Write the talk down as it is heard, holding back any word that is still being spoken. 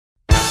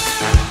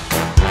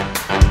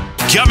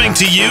Coming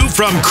to you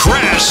from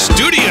Crash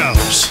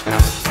Studios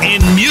in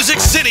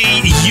Music City,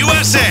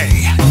 USA,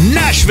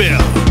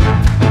 Nashville.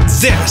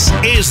 This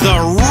is the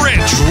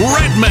Rich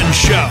Redmond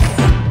Show.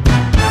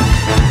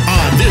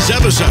 On this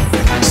episode,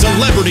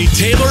 celebrity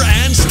tailor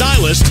and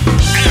stylist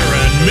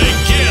Aaron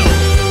McGill.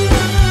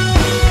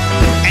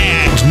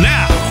 And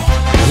now,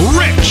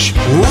 Rich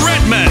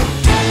Redmond.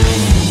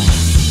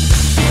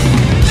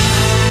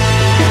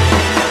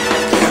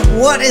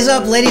 What is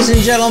up, ladies and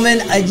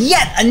gentlemen?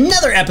 Yet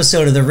another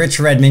episode of the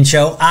Rich Redmond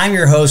Show. I'm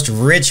your host,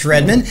 Rich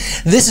Redmond.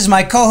 This is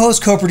my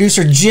co-host,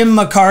 co-producer, Jim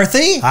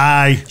McCarthy.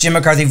 Hi. Jim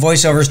McCarthy,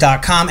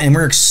 voiceovers.com. And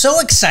we're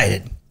so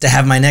excited to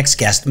have my next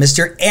guest,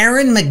 Mr.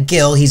 Aaron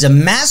McGill. He's a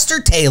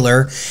master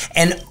tailor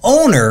and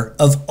owner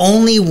of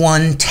Only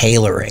One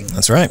Tailoring.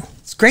 That's right.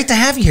 It's great to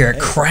have you here at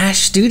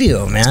Crash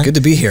Studio, man. It's good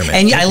to be here, man.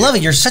 And yeah, I love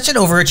it. You're such an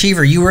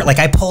overachiever. You were like,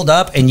 I pulled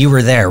up and you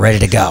were there, ready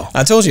to go.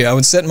 I told you I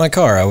would sit in my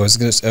car. I was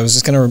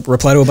just gonna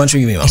reply to a bunch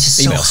of emails. It's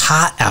just so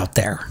hot out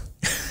there.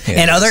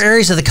 Yeah, in other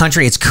areas of the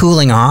country, it's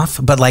cooling off,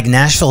 but like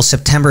Nashville,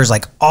 September is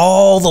like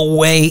all the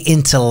way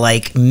into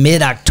like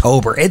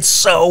mid-October. It's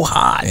so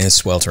hot. It's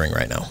sweltering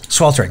right now.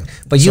 Sweltering.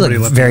 But you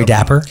look very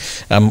dapper.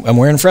 I'm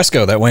wearing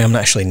Fresco. That way I'm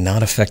actually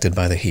not affected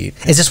by the heat.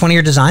 Is this one of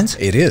your designs?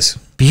 It is.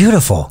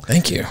 Beautiful.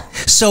 Thank you.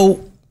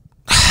 So,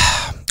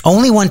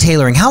 Only One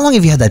Tailoring. How long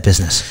have you had that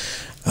business?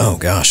 Oh,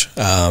 gosh.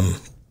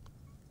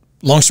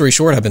 Long story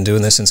short, I've been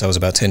doing this since I was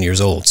about 10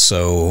 years old.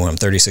 So I'm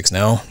 36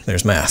 now.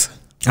 There's math.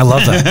 I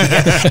love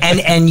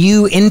that. and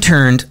you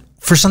interned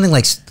for something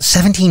like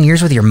 17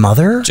 years with your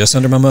mother? Just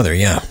under my mother,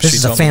 yeah. This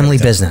is a family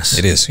business.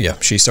 It is, yeah.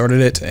 She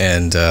started it,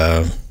 and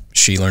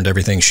she learned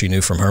everything she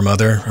knew from her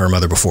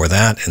mother before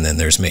that, and then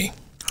there's me.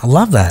 I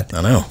love that.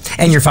 I know.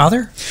 And your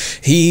father?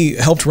 He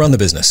helped run the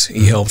business.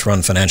 He helped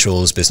run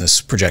financials,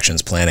 business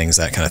projections, plannings,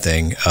 that kind of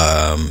thing,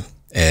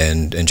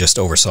 and just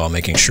oversaw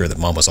making sure that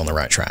Mom was on the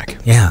right track.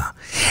 Yeah.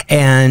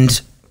 And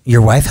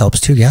your wife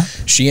helps too, yeah?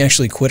 She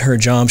actually quit her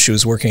job. She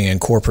was working in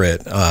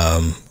corporate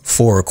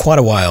for quite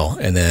a while,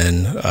 and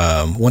then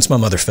once my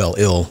mother fell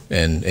ill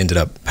and ended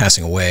up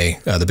passing away,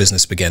 the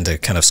business began to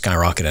kind of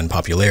skyrocket in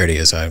popularity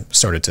as I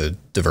started to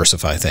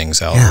diversify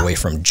things out away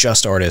from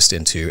just artists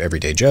into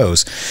everyday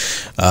Joes.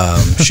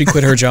 She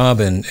quit her job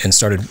and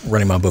started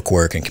running my book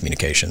work and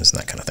communications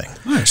and that kind of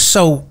thing.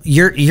 So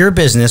your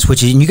business,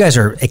 which you guys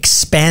are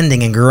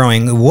expanding and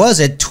growing, was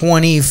at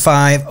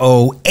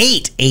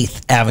 2508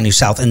 8th Avenue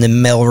South in the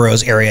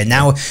Melrose area.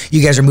 Now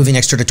you guys are moving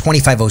next door to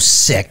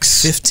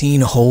 2506.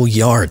 15 whole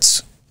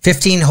yards.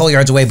 15 whole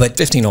yards away, but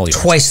 15 whole yards.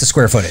 Twice the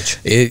square footage.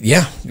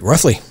 Yeah,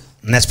 roughly.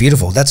 And that's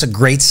beautiful. That's a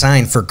great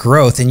sign for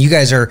growth. And you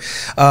guys are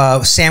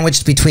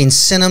sandwiched between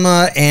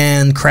cinema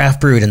and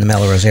craft brewed in the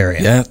Melrose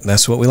area. Yeah,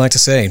 that's what we like to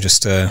say.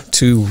 Just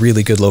two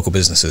really good local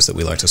businesses that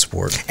we like to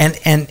support.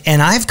 And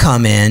I've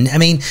come in. I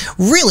mean,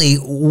 really,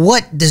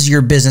 what does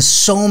your business?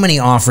 So many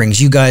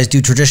offerings. You guys do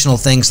traditional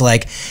things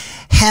like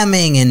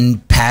hemming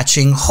and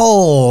patching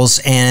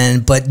holes,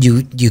 but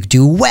you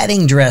do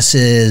wedding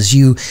dresses,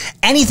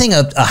 anything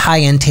a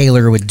high-end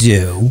tailor would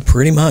do.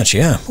 Pretty much,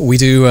 yeah. We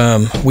do.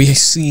 We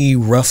see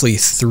roughly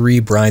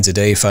 3 brides a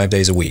day, 5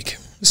 days a week.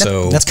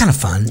 So that's kind of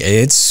fun.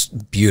 It's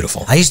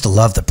beautiful. I used to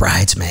love the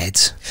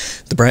bridesmaids.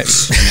 The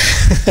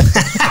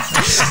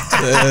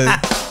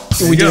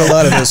we do a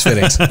lot of those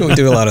fittings. We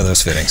do a lot of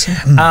those fittings.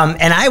 And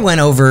I went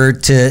over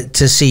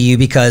to see you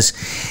because,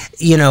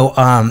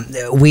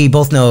 we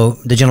both know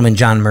the gentleman,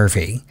 John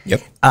Murphy.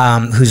 Yep.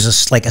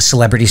 Who's like a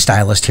celebrity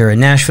stylist here in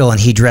Nashville, and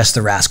he dressed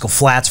the Rascal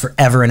Flatts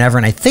forever and ever,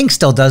 and I think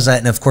still does that,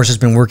 and of course has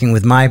been working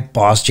with my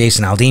boss,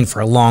 Jason Aldean, for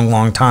a long,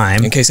 long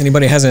time. In case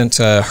anybody hasn't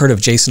heard of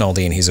Jason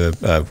Aldean, he's a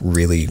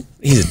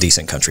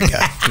decent country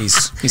guy.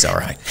 He's all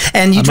right.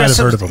 And you dressed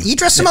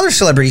some other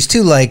celebrities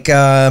too, like who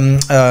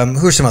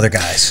are some other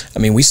guys? I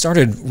mean, we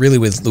started really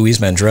with Louise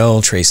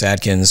Mandrell, Trace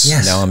Adkins.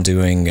 Yes. Now I'm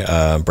doing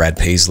Brad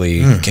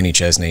Paisley, Kenny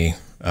Chesney.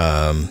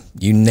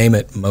 You name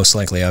it, most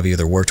likely I've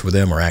either worked with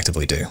them or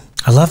actively do.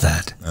 I love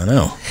that. I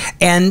know.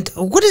 And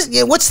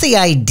what's the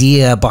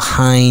idea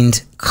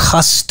behind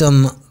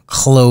custom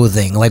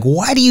clothing? Like,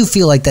 why do you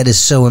feel like that is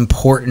so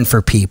important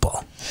for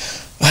people?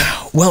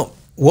 Well,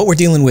 what we're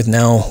dealing with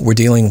now, we're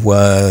dealing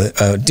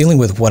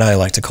with what I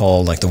like to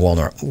call like the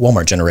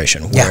Walmart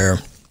generation, where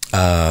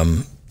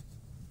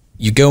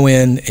you go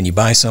in and you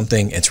buy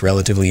something, it's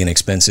relatively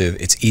inexpensive,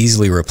 it's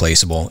easily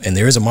replaceable, and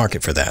there is a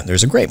market for that.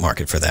 There's a great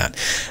market for that.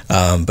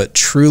 But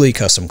truly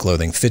custom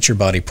clothing fits your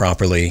body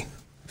properly,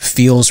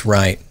 feels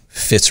right,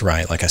 fits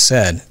right, like I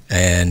said,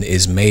 and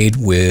is made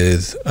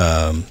with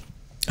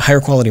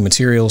higher quality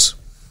materials,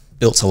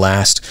 built to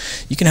last.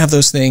 You can have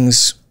those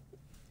things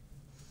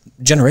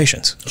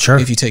generations, sure,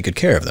 if you take good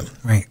care of them.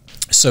 Right.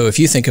 So if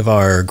you think of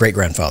our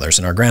great-grandfathers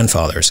and our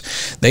grandfathers,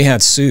 they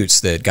had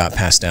suits that got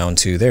passed down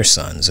to their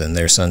sons and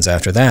their sons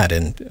after that.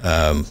 And,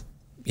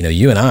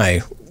 you and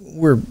I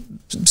were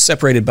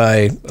separated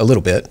by a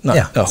little bit,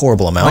 not a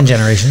horrible amount. One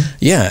generation.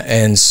 Yeah.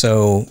 And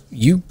so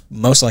you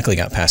most likely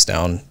got passed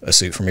down a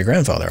suit from your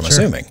grandfather, I'm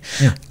assuming.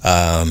 Yeah.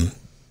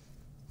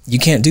 You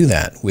can't do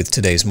that with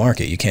today's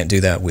market. You can't do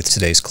that with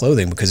today's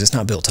clothing because it's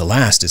not built to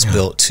last. It's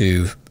built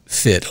to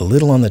fit a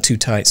little on the too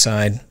tight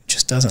side. It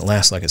just doesn't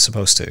last like it's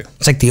supposed to.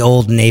 It's like the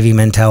old Navy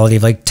mentality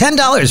of like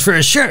 $10 for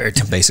a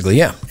shirt. Basically,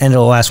 yeah. And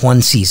it'll last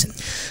one season.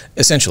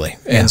 Essentially.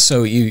 And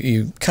so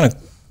you kind of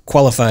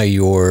qualify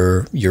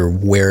your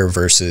wear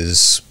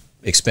versus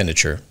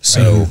expenditure.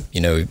 So,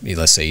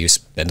 let's say you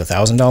spend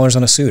 $1,000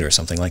 on a suit or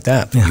something like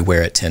that. But you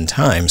wear it 10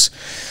 times.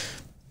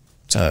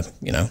 It's,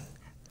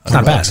 It's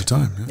not bad.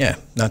 Yeah,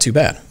 not too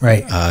bad.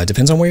 Right.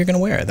 Depends on where you're going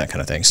to wear it, that kind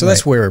of thing. So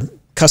that's where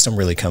custom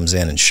really comes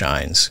in and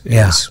shines.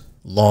 Is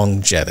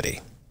longevity.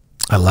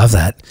 I love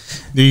that.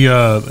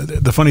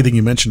 The funny thing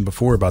you mentioned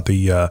before about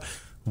the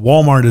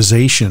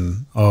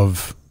Walmartization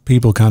of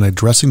people kind of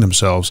dressing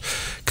themselves,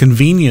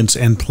 convenience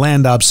and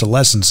planned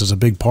obsolescence is a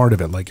big part of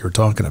it, like you're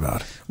talking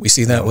about. We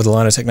see that with a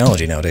lot of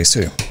technology nowadays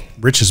too.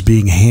 Rich is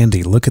being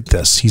handy. Look at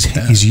this.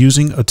 He's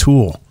using a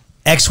tool.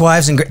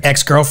 Ex-wives and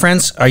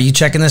ex-girlfriends, are you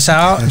checking this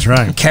out? That's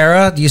right.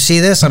 Kara, do you see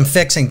this? I'm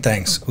fixing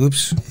things.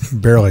 Oops.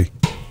 Barely.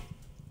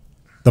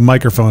 The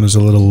microphone is a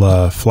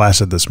little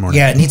flaccid this morning.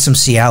 Yeah, it needs some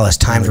Cialis,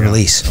 timed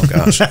release. Oh,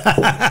 gosh. I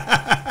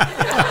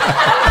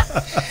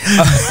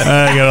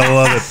gotta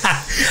love it.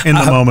 In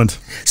the moment.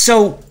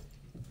 So,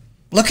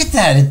 look at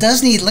that. It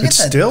does need, look at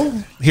that. Still?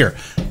 Here,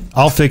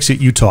 I'll fix it.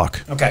 You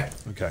talk. Okay.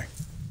 Okay.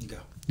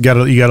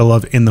 You gotta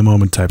love in the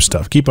moment type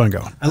stuff. Keep on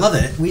going. I love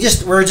it.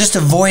 We're just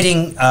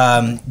avoiding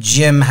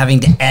Jim having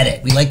to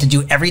edit. We like to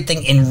do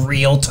everything in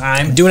real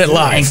time, doing it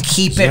live, and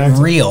keep it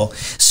real.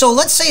 So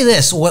let's say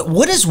this: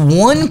 what is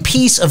one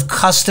piece of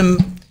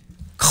custom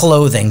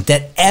clothing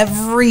that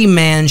every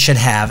man should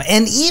have,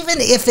 and even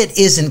if it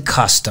isn't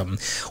custom,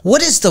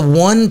 what is the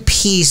one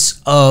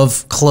piece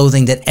of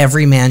clothing that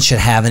every man should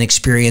have and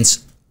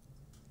experience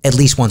at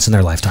least once in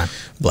their lifetime?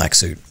 Black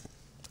suit.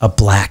 A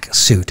black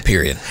suit.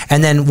 Period.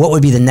 And then what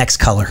would be the next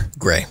color?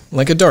 Gray.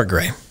 Like a dark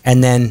gray.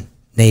 And then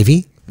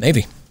navy?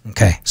 Navy.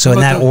 Okay. So in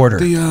that order.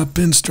 The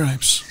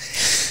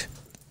pinstripes.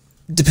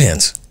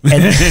 Depends.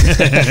 And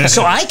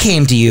so I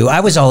came to you.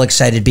 I was all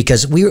excited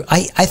because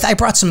I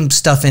brought some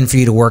stuff in for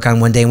you to work on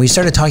one day, and we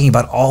started talking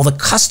about all the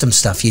custom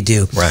stuff you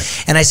do.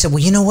 Right. And I said, well,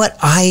 you know what?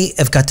 I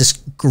have got this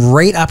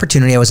great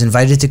opportunity. I was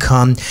invited to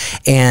come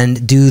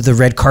and do the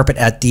red carpet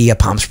at the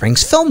Palm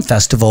Springs Film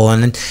Festival,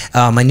 and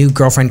my new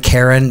girlfriend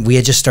Karen, we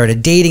had just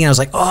started dating, and I was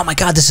like, oh my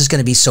God, this is going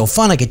to be so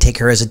fun. I could take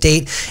her as a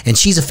date, and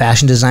she's a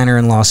fashion designer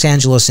in Los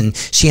Angeles, and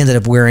she ended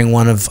up wearing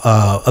one of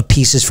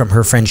pieces from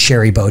her friend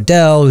Sherry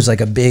Bodell, who's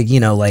like a big,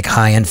 like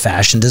high-end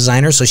fashion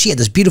designer. So she had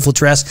this beautiful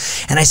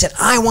dress, and I said,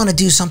 I want to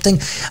do something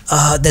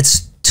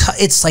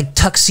it's like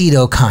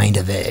tuxedo kind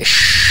of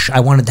ish.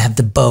 I wanted to have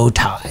the bow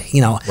tie.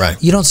 Right.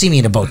 You don't see me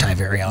in a bow tie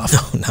very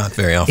often. No, not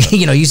very often.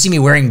 You see me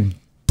wearing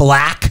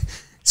black,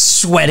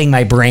 sweating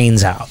my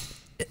brains out,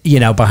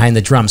 behind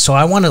the drum. So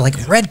I wanted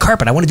red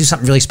carpet. I want to do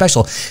something really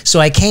special. So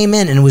I came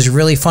in, and it was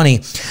really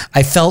funny.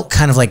 I felt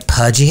kind of like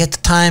pudgy at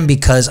the time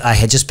because I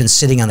had just been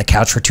sitting on the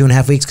couch for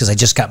 2.5 weeks because I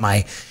just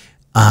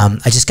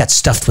got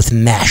stuffed with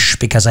mesh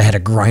because I had a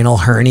groinal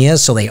hernia.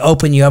 So they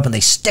open you up and they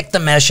stick the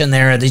mesh in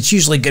there. It's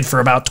usually good for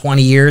about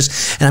 20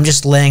 years. And I'm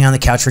just laying on the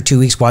couch for 2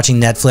 weeks watching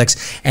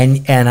Netflix.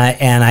 And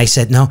I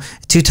said, no,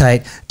 too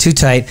tight,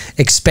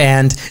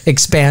 expand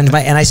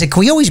and I said, can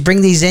we always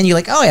bring these in? You're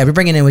like, oh yeah, we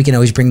bring it in. We can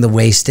always bring the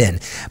waist in.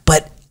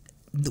 But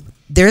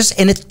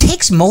it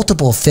takes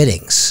multiple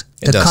fittings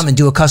to come and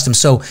do a custom.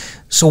 So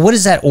what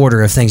is that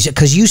order of things?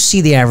 Because you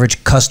see the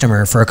average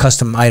customer for a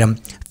custom item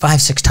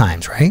 5-6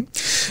 times, right?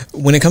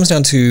 When it comes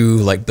down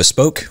to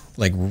bespoke,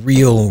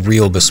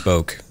 real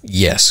bespoke,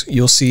 yes.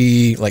 You'll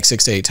see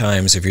 6 to 8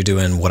 times. If you're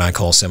doing what I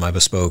call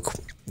semi-bespoke,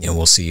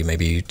 we'll see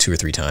maybe 2 or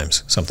 3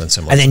 times, something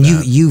similar. And then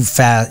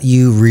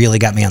you really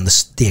got me on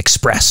the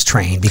express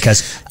train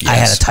because I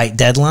had a tight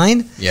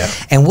deadline. Yeah.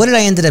 And what did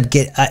I end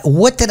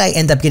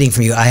up getting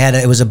from you?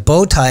 It was a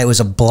bow tie. It was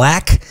a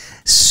black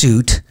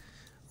suit,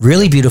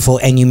 really beautiful,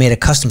 and you made a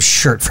custom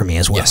shirt for me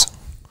as well. Yes.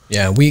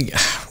 Yeah,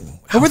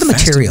 what were the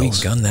materials?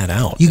 We gunned that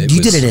out. You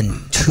did it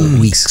in 2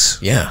 weeks.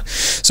 Yeah.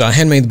 So I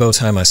handmade the bow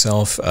tie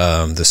myself.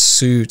 The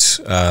suit,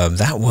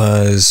 that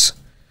was,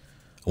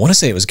 I want to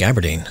say it was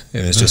gabardine.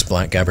 It was just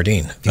black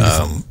gabardine,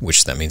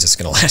 which that means it's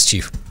going to last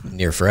you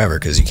near forever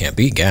because you can't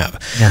beat gab.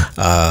 Yeah.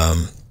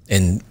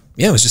 And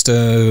yeah, it was just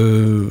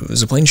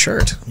a plain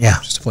shirt. Yeah.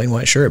 Just a plain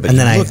white shirt, but and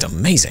it looked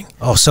amazing.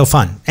 Oh, so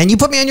fun. And you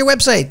put me on your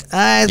website.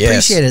 I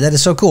appreciate it. That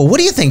is so cool. What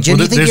do you think, Jim?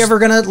 Do you think you're ever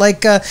going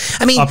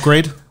to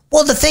upgrade?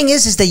 Well, the thing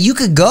is that you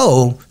could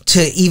go to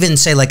even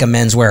say a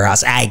Men's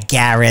Warehouse. I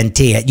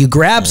guarantee it. You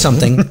grab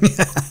something,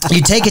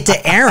 you take it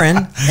to Aaron,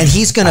 and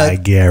he's gonna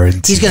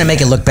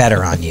make it look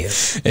better on you.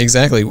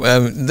 Exactly.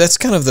 That's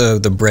kind of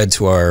the bread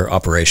to our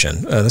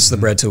operation. This is the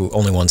bread to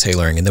Only One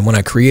Tailoring. And then when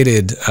I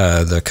created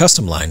the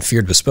custom line,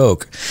 Feared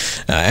Bespoke,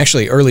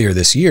 actually earlier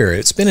this year,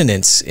 it's been in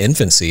its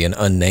infancy and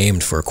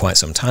unnamed for quite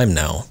some time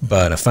now.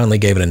 But I finally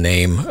gave it a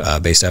name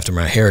based after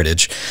my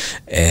heritage,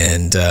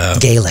 and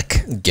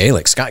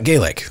Gaelic, Scott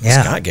Gaelic.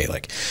 Yeah. Scott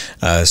Gaelic.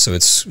 So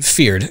it's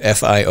Feared,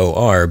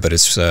 F-I-O-R, but it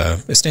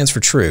stands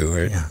for true.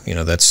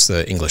 Or, that's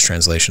the English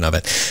translation of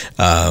it.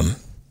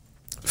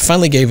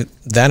 finally gave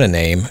that a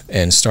name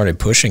and started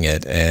pushing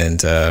it,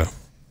 and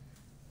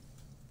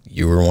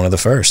you were one of the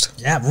first.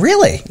 Yeah,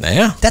 really?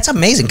 Yeah. That's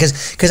amazing,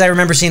 because I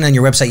remember seeing on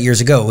your website years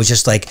ago, it was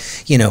just like,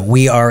 you know,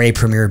 we are a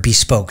premier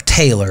bespoke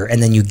tailor,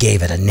 and then you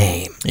gave it a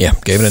name. Yeah,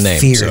 gave it a name.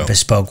 Feared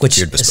Bespoke, which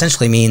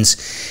essentially means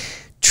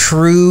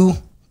true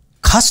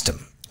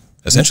custom.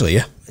 Essentially,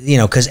 yeah. You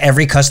know, because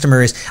every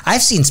customer is,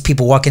 I've seen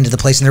people walk into the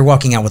place and they're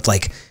walking out with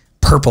like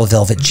purple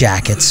velvet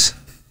jackets.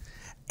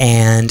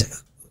 And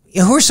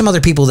you know, who are some other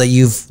people that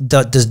you've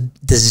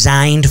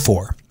designed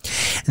for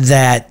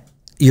that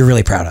you're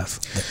really proud of?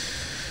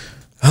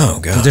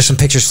 Oh, God. There's some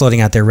pictures floating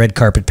out there, red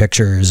carpet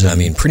pictures. I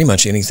mean, pretty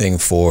much anything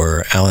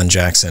for Alan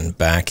Jackson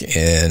back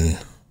in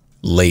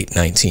late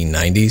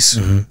 1990s.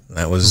 Mm-hmm.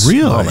 That was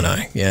really? Mom and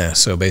I. Yeah,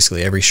 so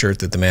basically every shirt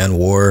that the man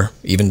wore,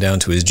 even down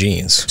to his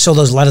jeans. So a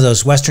lot of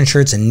those Western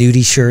shirts and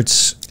nudie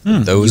shirts.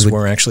 Those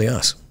were actually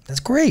us. That's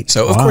great.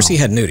 So, of course, he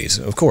had nudies.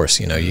 Of course,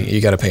 you know,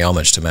 you got to pay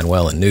homage to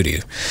Manuel and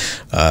nudie.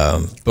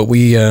 But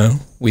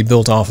we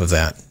built off of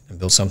that and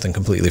built something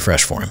completely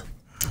fresh for him.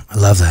 I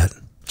love that.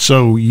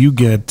 So you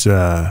get, you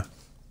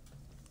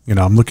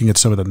know, I'm looking at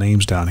some of the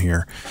names down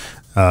here.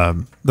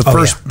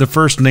 The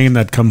first name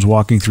that comes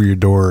walking through your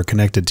door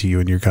connected to you,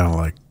 and you're kind of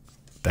like,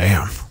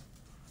 damn,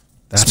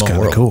 that's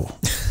kind of cool.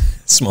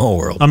 Small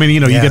world. I mean, you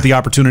know, you get the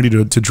opportunity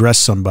to dress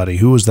somebody.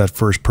 Who was that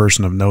first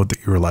person of note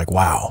that you were like,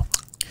 wow,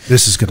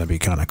 this is going to be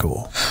kind of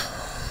cool?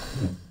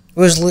 It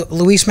was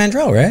Louise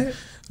Mandrell, right?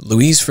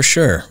 Louise, for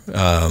sure.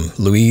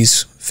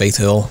 Louise, Faith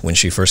Hill, when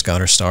she first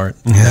got her start.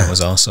 That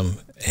was awesome.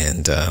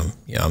 And,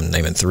 you know, I'm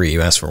naming three.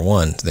 You asked for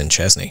one, then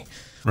Chesney.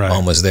 Right.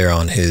 Mom was there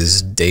on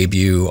his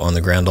debut on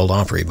the Grand Ole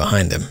Opry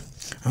behind him.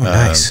 Oh,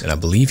 nice. And I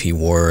believe he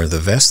wore the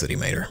vest that he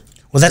made her.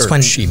 Well, that's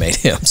when she made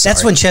him.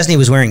 That's when Chesney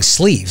was wearing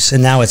sleeves,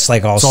 and now it's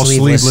like all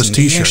sleeveless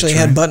t-shirts. He actually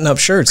had button-up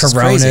shirts.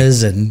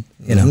 Coronas and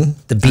you know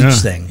the beach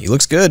thing. He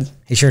looks good.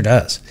 He sure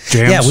does.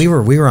 Jams. Yeah, we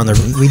were on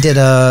we did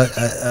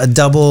a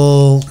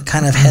double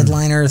kind of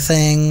headliner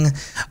thing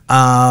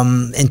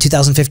in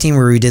 2015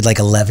 where we did like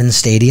 11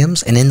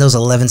 stadiums, and in those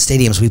 11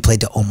 stadiums we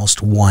played to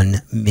almost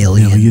 1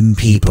 million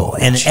people.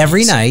 And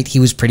every night he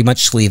was pretty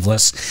much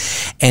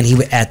sleeveless, and he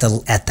would at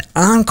the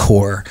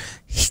encore.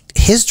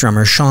 His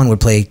drummer, Sean, would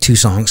play 2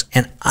 songs,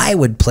 and I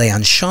would play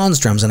on Sean's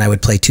drums, and I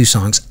would play 2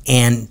 songs.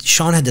 And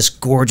Sean had this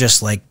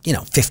gorgeous, like, you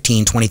know,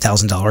 $15,000,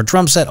 $20,000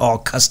 drum set, all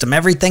custom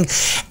everything.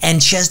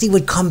 And Chesney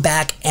would come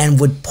back and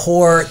would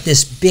pour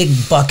this big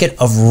bucket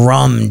of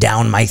rum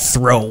down my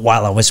throat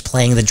while I was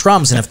playing the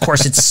drums. And of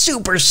course, it's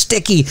super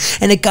sticky,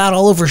 and it got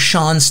all over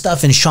Sean's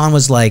stuff. And Sean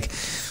was like,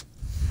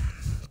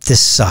 this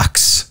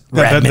sucks.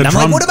 Redmond. I'm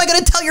like, what am I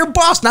going to tell your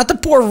boss not to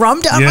pour rum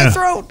down my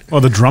throat?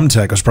 Well, the drum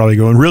tech was probably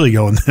really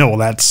going, well,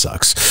 that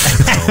sucks.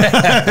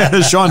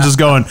 Sean's just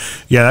going,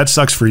 yeah, that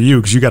sucks for you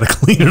because you got to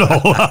clean it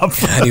all up.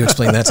 How do you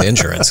explain that to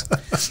insurance?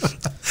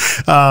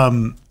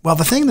 Well,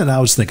 the thing that I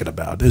was thinking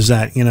about is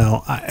that, you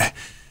know,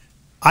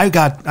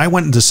 I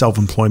went into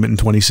self-employment in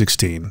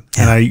 2016,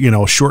 and I, you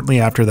know, shortly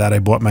after that, I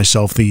bought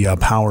myself the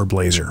Power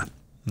Blazer.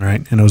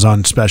 Right, and it was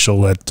on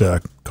special at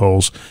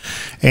Kohl's,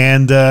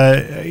 and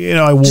you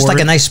know, I wore just like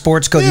a nice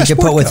sports coat you could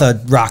put with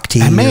a rock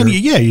tee. And man,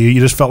 you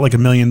just felt like $1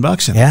 million in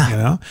it, you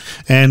know.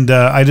 And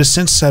I just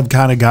since have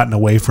kind of gotten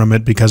away from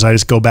it because I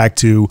just go back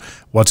to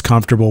what's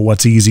comfortable,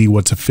 what's easy,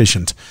 what's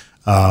efficient.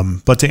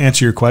 But to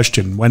answer your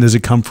question, when does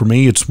it come for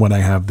me? It's when I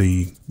have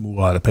the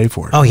moolah to pay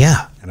for it. Oh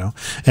yeah, you know,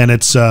 and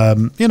it's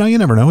you know, you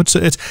never know.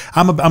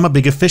 I'm a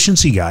big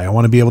efficiency guy. I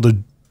want to be able to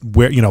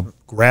wear, you know,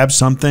 grab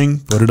something,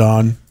 put it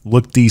on,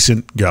 look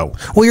decent, go.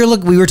 Well,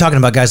 we were talking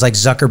about guys like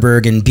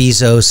Zuckerberg and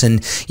Bezos,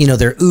 and you know,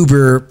 they're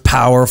uber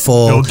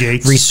powerful,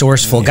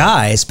 resourceful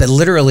guys, but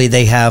literally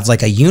they have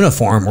like a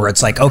uniform where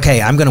it's like,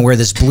 okay, I'm going to wear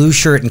this blue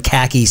shirt and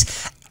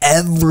khakis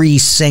every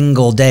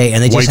single day,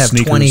 and they just have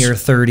sneakers. 20 or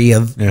 30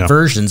 of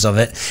versions of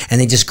it, and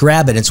they just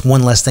grab it. It's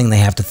one less thing they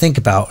have to think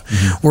about.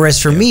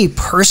 Whereas for me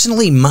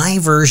personally, my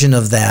version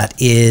of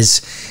that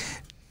is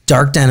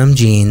dark denim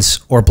jeans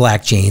or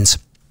black jeans,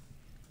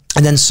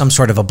 and then some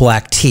sort of a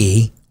black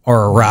tee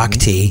or a rock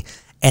tee,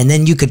 and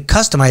then you could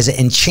customize it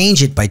and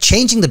change it by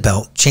changing the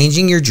belt,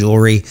 changing your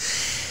jewelry,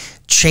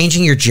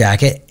 changing your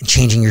jacket, and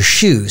changing your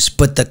shoes.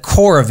 But the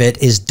core of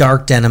it is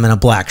dark denim and a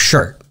black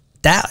shirt.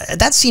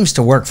 That seems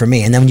to work for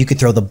me. And then you could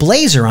throw the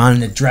blazer on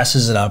and it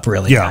dresses it up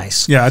really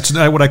nice. Yeah, it's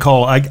what I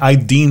call, I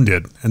deemed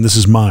it, and this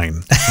is mine,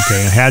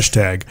 okay,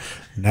 hashtag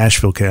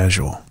Nashville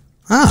casual.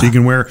 So you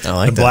can wear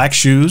the black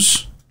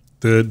shoes,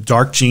 the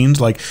dark jeans,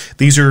 like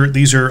these are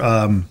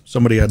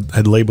somebody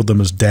had labeled them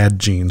as dad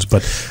jeans,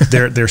 but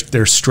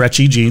they're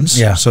stretchy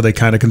jeans, so they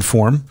kind of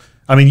conform.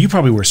 I mean, you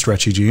probably wear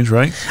stretchy jeans,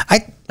 right?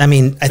 I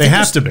mean, I think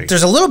have to be.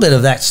 There's a little bit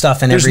of that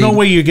stuff in There's no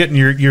way you're getting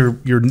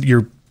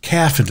your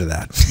calf into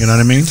that. You know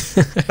what I mean?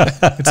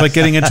 It's like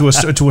getting into a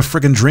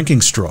friggin'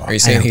 drinking straw. Are you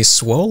saying he's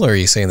swole, or are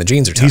you saying the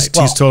jeans are tight?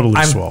 He's totally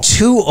I'm swole.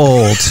 too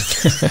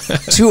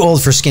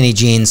old for skinny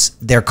jeans.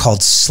 They're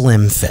called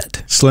slim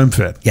fit. Slim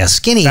fit. Yeah,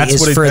 skinny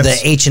is for the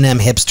H&M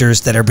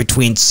hipsters that are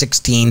between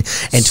 16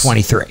 and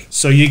 23.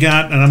 So you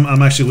got, and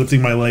I'm actually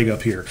lifting my leg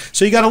up here.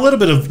 So you got a little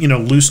bit of,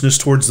 looseness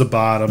towards the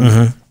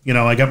bottom.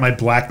 I got my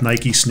black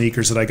Nike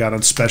sneakers that I got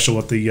on special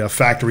at the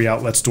factory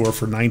outlet store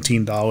for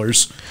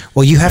 $19.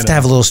 Well, you have to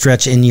have a little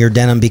stretch in your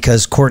denim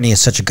because Courtney is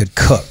such a good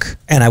cook,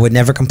 and I would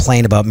never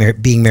complain about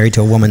being married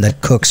to a woman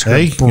that cooks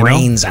her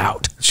brains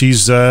out.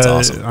 She's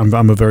awesome.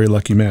 I'm a very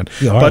lucky man.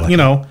 But lucky.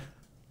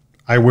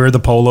 I wear the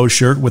polo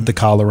shirt with the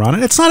collar on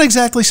it. It's not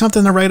exactly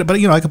something to write it, but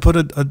I could put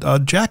a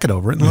jacket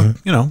over it and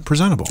look,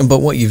 presentable. But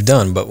what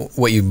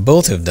you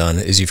both have done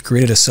is you've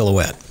created a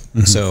silhouette.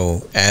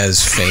 So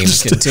as fame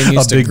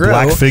continues to grow,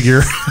 a big black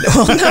figure.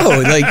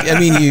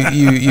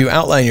 You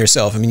outline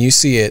yourself. You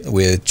see it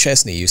with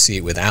Chesney, you see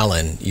it with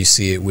Alan, you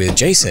see it with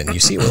Jason, you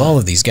see it with all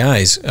of these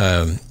guys.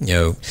 Even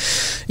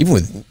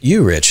with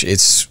you, Rich,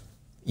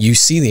 you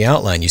see the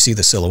outline, you see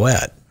the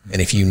silhouette,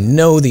 and if you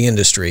know the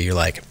industry, you're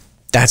like,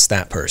 that's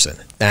that person.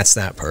 That's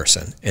that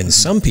person. And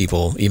some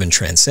people even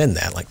transcend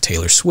that, like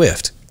Taylor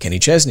Swift. Kenny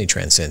Chesney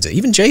transcends it.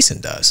 Even Jason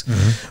does,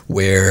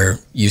 where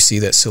you see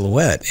that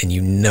silhouette and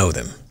you know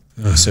them.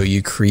 So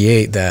you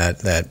create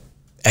that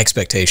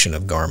expectation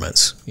of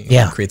garments.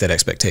 You create that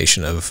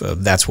expectation of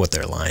that's what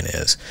their line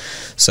is.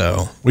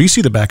 So you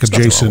see the back of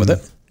Jason with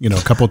it.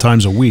 A couple of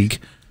times a week.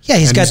 Yeah,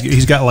 he's got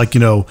he's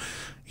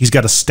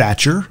got a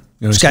stature.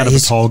 He's kind of a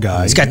tall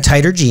guy. He's got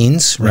tighter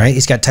jeans, right?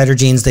 He's got tighter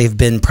jeans. They've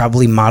been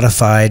probably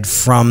modified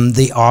from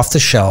the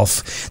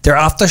off-the-shelf. They're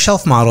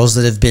off-the-shelf models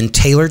that have been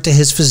tailored to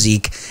his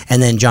physique,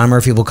 and then John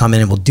Murphy will come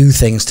in and will do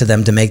things to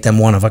them to make them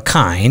one of a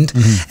kind,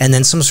 and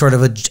then some sort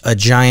of a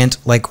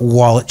giant like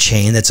wallet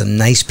chain that's a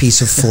nice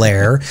piece of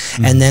flair,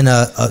 and then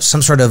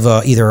some sort of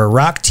either a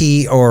rock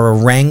tee or a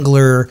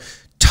Wrangler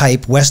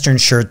type Western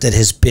shirt that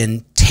has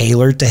been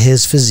tailored to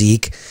his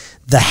physique,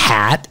 the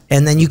hat,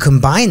 and then you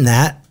combine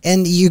that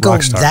and you go,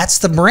 that's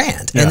the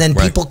brand. And then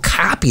people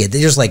copy it.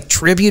 There's like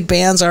tribute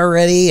bands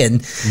already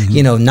and,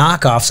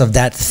 knockoffs of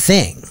that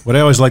thing. What I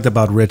always liked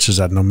about Rich is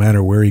that no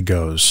matter where he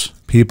goes,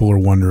 people are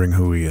wondering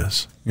who he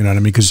is. You know what I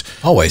mean? Because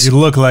always you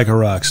look like a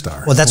rock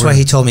star. Well, that's why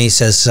he told me, he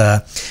says,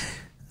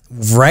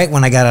 right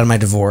when I got out of my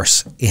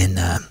divorce in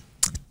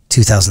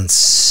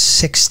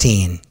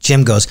 2016,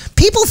 Jim goes,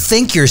 people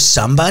think you're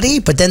somebody,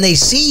 but then they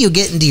see you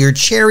get into your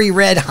cherry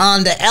red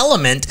Honda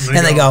Element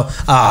and they go,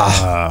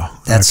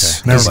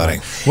 that's nobody.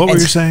 What were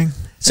you saying?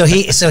 So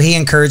he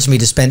encouraged me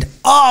to spend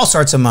all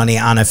sorts of money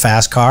on a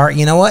fast car.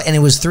 You know what? And it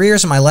was 3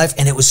 years of my life,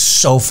 and it was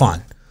so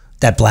fun.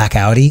 That black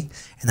Audi,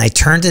 and I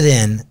turned it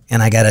in,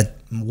 and I got a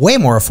way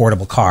more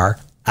affordable car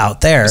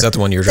out there. Is that the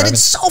one you're driving?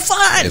 It's so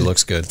fun. It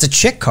looks good. It's a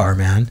chick car,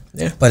 man.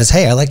 Yeah. But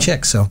hey, I like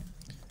chicks, so.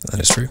 That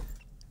is true.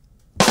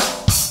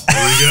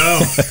 There you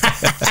go.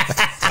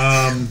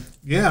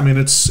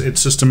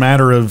 It's just a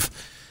matter of.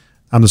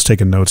 I'm just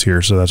taking notes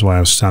here, so that's why I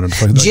was sounding.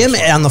 Jim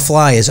on the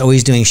fly is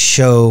always doing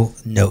show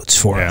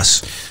notes for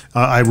us.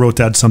 I wrote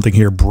down something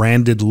here.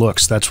 Branded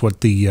looks. That's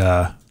what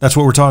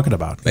we're talking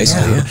about.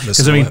 Basically,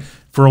 because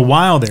for a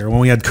while there, when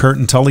we had Kurt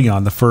and Tully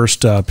on the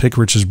first Pick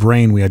Rich's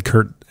Brain, we had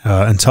Kurt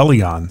and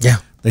Tully on. Yeah,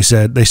 they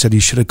said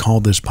you should have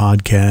called this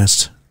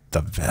podcast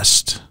The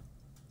Vest.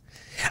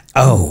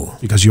 Oh,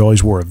 because you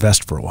always wore a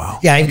vest for a while.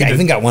 Yeah, I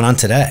even got one on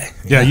today.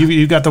 Yeah,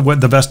 you got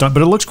the vest on,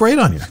 but it looks great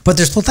on you. But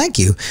thank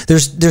you.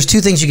 There's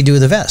 2 things you can do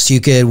with a vest.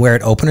 You could wear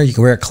it open or you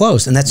can wear it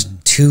closed, and that's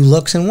 2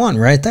 looks in one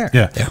right there.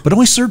 Yeah, but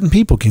only certain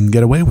people can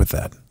get away with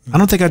that. I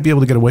don't think I'd be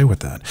able to get away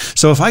with that.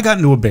 So if I got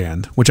into a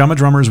band, which I'm a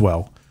drummer as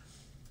well,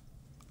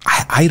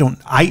 I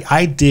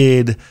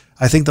did.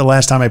 I think the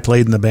last time I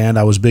played in the band,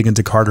 I was big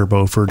into Carter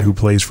Beauford, who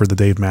plays for the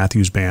Dave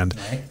Matthews Band,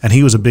 and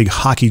he was a big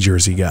hockey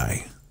jersey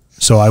guy.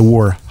 So I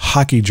wore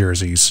hockey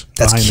jerseys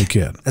behind the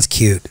kid. That's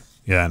cute.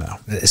 Yeah, I know.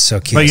 It's so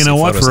cute. But you know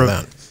what?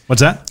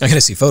 What's that? I got to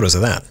see photos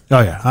of that.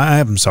 Oh, yeah. I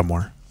have them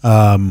somewhere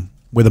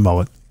with a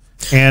mullet.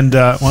 And,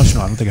 I don't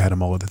think I had a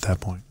mullet at that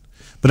point.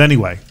 But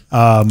anyway,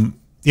 I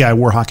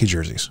wore hockey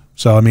jerseys.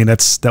 So,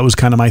 that was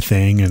kind of my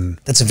thing. And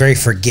that's a very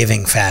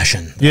forgiving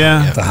fashion.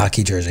 Yeah. The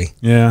hockey jersey.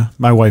 Yeah.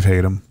 My wife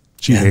hated them.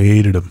 She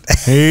hated them.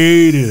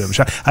 Hated them.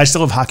 I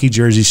still have hockey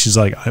jerseys. She's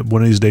like,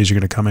 one of these days you're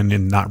going to come in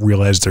and not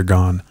realize they're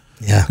gone.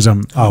 Yeah, because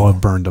I've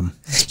burned them.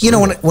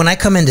 When I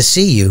come in to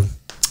see you,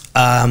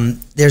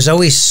 there's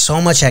always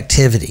so much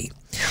activity.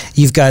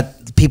 You've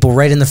got people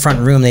right in the front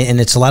room, and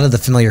it's a lot of the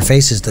familiar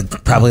faces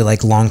that probably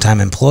like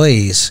longtime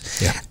employees.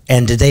 Yeah.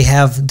 And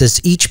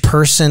does each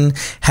person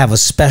have a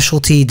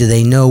specialty? Do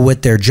they know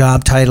what their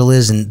job title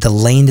is and the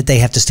lane that they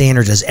have to stay in,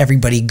 or does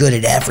everybody good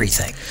at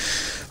everything?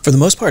 For the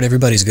most part,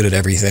 everybody's good at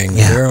everything.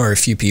 Yeah. There are a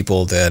few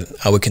people that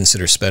I would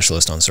consider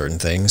specialists on certain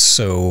things.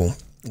 So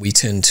we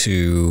tend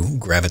to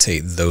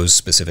gravitate those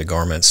specific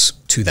garments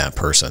to that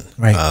person,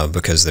 right?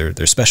 Because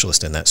they're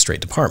specialists in that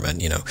straight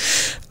department.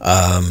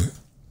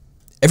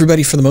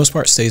 everybody for the most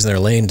part stays in their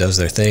lane, does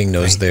their thing,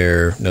 knows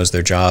their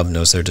job,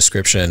 knows their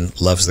description,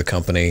 loves the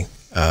company.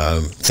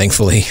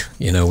 Thankfully,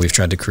 we've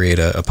tried to create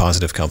a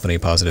positive company,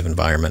 positive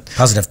environment,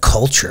 positive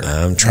culture.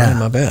 I'm trying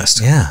my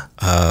best. Yeah.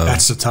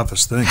 That's the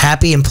toughest thing.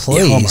 Happy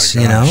employees,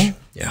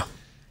 Yeah.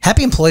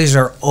 Happy employees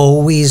are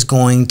always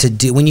going to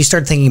do, when you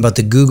start thinking about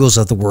the Googles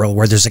of the world,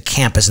 where there's a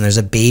campus and there's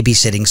a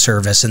babysitting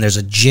service and there's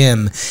a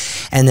gym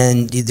and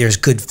then there's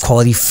good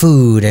quality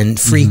food and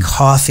free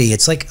coffee.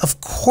 It's like, of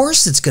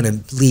course it's going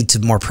to lead to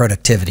more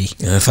productivity.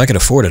 Yeah, if I could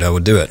afford it, I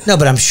would do it. No,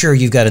 but I'm sure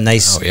you've got a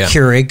nice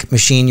Keurig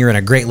machine. You're in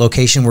a great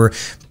location where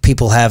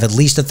people have at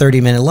least a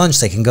 30-minute lunch.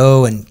 They can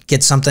go and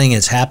get something and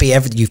it's happy.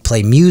 You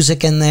play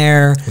music in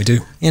there. We do.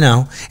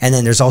 And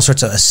then there's all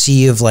sorts of a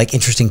sea of like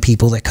interesting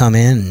people that come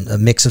in, a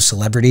mix of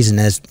celebrities and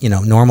as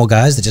normal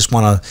guys that just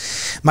want to.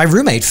 My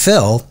roommate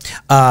Phil,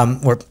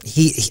 I've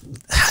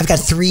got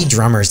 3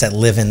 drummers that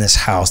live in this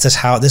house.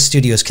 This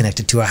studio is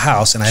connected to a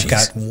house, and I've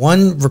got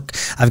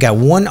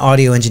one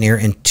audio engineer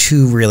and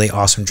 2 really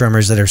awesome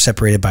drummers that are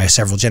separated by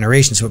several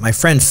generations. But my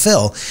friend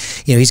Phil,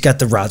 he's got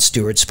the Rod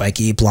Stewart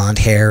spiky blonde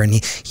hair, and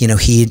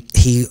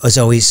he was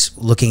always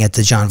looking at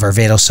the John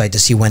Varvatos site to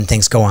see when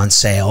things go on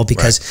sale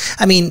because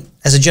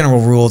as a general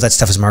rule, that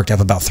stuff is marked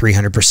up about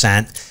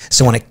 300%.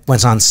 So when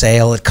it's on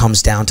sale, it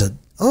comes down to,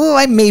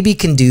 I maybe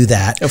can do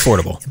that.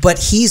 Affordable. But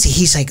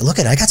he's like, look,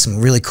 I got some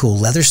really cool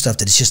leather stuff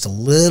that is just a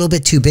little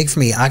bit too big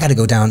for me. I got to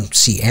go down and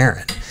see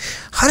Aaron.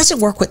 How does it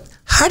work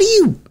how do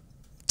you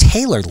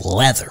tailor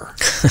leather?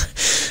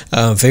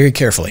 Very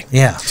carefully.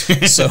 Yeah.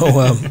 So,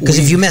 because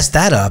if you mess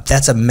that up,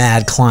 that's a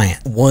mad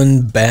client.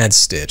 One bad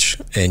stitch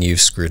and you've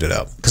screwed it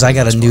up. Because I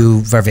got a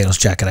new Varvatos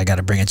jacket. I got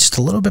to bring it just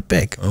a little bit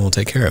big. We'll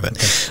take care of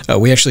it. Okay.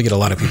 We actually get a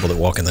lot of people that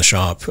walk in the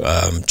shop.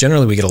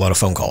 Generally, we get a lot of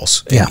phone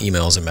calls and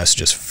emails and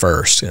messages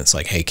first. And it's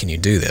like, hey, can you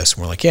do this?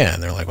 And we're like, yeah.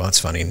 And they're like, well, that's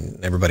funny.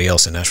 And everybody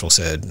else in Nashville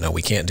said, no,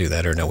 we can't do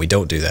that. Or no, we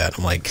don't do that.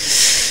 I'm like,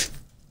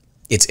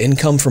 it's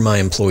income for my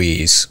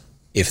employees.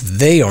 If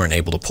they aren't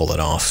able to pull it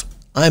off,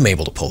 I'm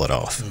able to pull it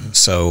off.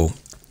 So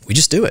we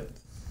just do it.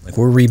 Like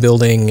we're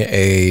rebuilding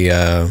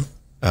a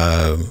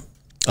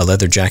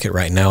leather jacket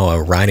right now,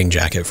 a riding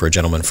jacket for a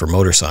gentleman for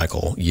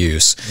motorcycle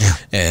use. Yeah.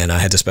 And I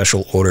had to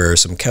special order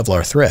some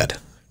Kevlar thread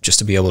just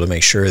to be able to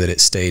make sure that it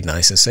stayed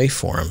nice and safe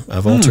for him.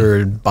 I've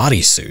altered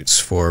body suits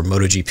for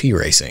MotoGP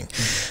racing.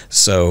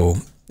 So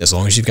as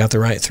long as you've got the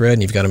right thread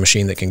and you've got a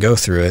machine that can go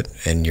through it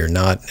and you're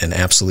not an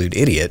absolute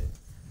idiot,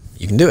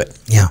 you can do it.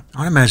 Yeah.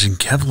 I imagine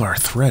Kevlar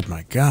thread,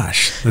 my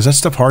gosh. Is that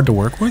stuff hard to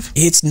work with?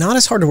 It's not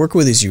as hard to work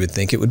with as you would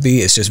think it would be.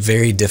 It's just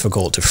very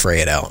difficult to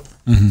fray it out.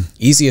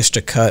 Easiest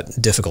to cut,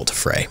 difficult to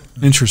fray.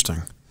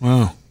 Interesting.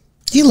 Wow.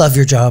 You love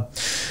your job.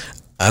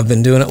 I've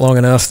been doing it long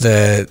enough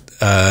that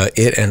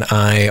it and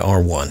I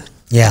are one.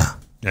 Yeah.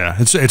 Yeah,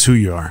 it's who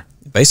you are.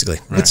 Basically.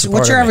 Right.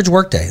 What's your average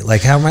work day?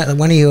 Like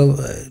when are you,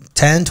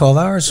 10, 12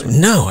 hours?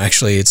 No,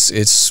 actually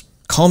it's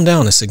calmed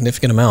down a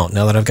significant amount.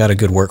 Now that I've got a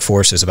good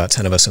workforce, there's about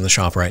 10 of us in the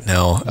shop right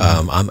now.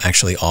 I'm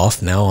actually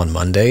off now on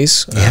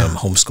Mondays,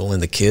 homeschooling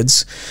the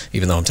kids,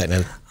 even though I'm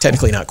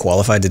technically not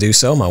qualified to do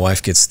so. My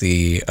wife gets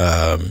the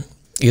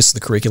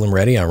curriculum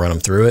ready. I run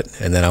them through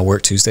it, and then I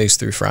work Tuesdays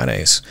through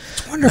Fridays.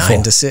 It's wonderful.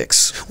 9 to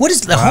 6. What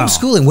is the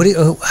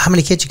homeschooling? How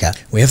many kids you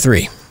got? We have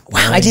 3.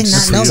 Wow, I did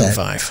not know that.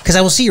 5. Because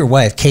I will see your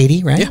wife,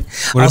 Katie, right? Yeah.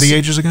 What are the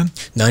ages again?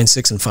 9,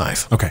 6, and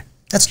 5. Okay.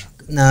 That's...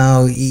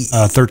 No,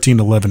 13,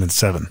 11, and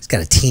 7. He's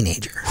got a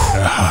teenager.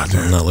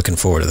 I'm not looking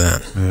forward to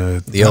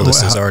that. The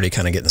eldest is already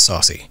kind of getting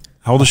saucy.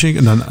 How old is she?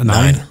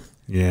 9.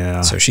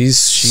 Yeah. So she's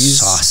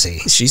saucy.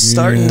 She's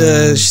starting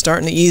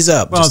to ease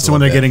up. Well, it's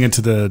when they're getting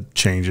into the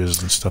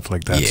changes and stuff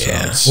like that.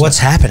 Yeah. So What's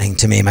happening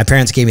to me? My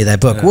parents gave me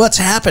that book. Yeah. What's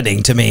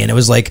happening to me? And it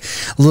was like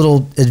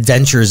little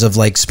adventures of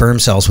like sperm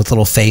cells with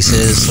little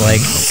faces.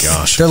 Like, oh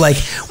gosh, they're like,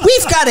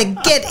 we've got to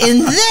get in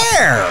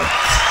there.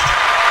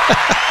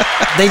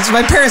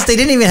 My parents, they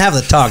didn't even have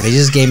the talk. They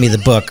just gave me the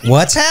book.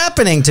 What's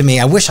happening to me?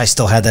 I wish I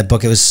still had that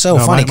book. It was so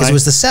funny because it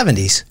was the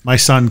 70s. My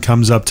son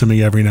comes up to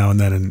me every now and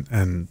then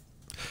and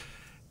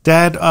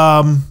Dad,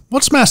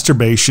 what's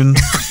masturbation?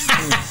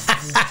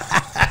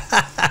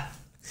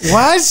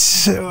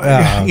 What?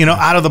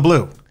 Out of the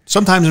blue.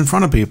 Sometimes in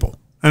front of people.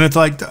 And it's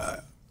like...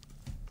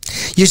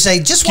 you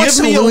say, just watch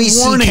some Louis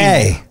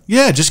C.K.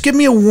 Yeah, just give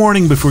me a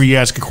warning before you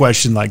ask a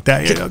question like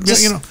that.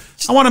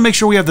 I want to make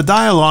sure we have the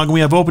dialogue and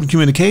we have open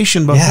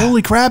communication, but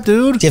holy crap,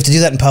 dude. Do you have to do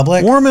that in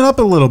public? Warm it up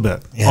a little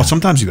bit. Yeah. Oh,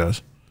 sometimes he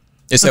does.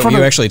 Is that what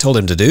you actually told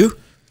him to do?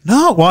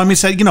 No. Well, I mean,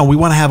 say, we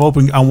want to have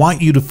open... I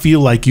want you to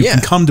feel like you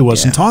can come to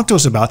us and talk to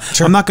us about...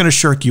 Sure. I'm not going to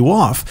shirk you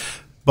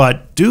off,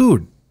 but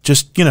dude...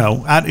 Just,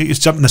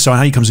 it's something. So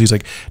how he comes, he's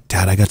like,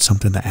 Dad, I got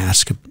something to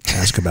ask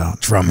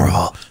about. Drum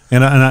roll.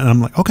 And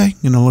I'm like, okay,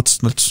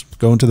 let's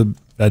go into the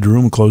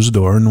bedroom and close the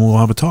door and we'll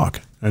have a talk.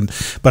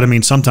 But I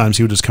mean, sometimes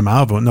he would just come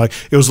out of it. And like,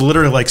 it was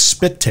literally like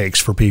spit takes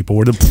for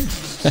people, and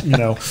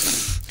it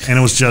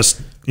was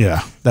just,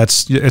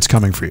 it's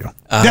coming for you.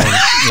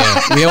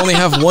 We only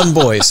have one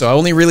boy, so I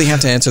only really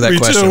have to answer that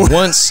question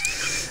once.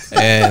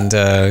 And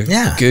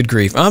good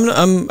grief,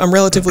 I'm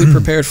relatively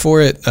prepared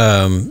for it.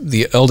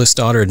 The eldest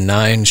daughter,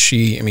 9,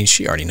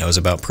 she already knows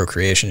about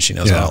procreation. She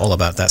knows all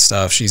about that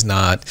stuff. She's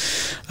not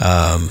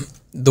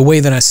the way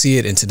that I see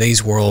it in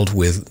today's world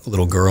with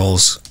little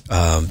girls.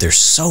 They're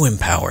so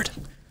empowered,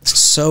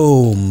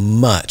 so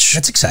much.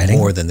 That's exciting.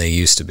 More than they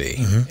used to be,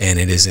 and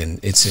it's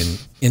an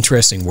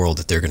interesting world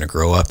that they're going to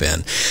grow up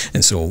in.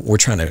 And so we're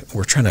trying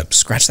to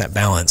scratch that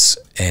balance,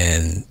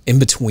 and in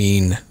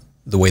between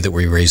the way that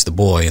we raise the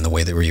boy and the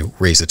way that we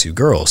raise the 2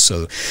 girls,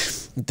 so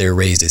they're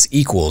raised as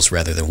equals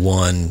rather than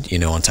one,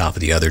 on top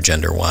of the other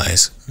gender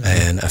wise.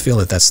 And I feel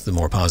that that's the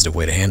more positive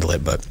way to handle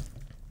it. But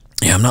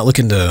yeah, I'm not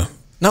looking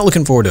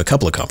forward to a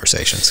couple of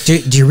conversations.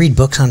 Do you read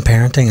books on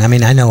parenting? I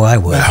mean, I know I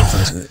would.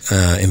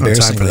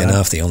 Embarrassingly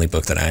enough, the only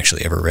book that I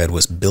actually ever read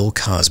was Bill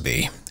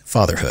Cosby,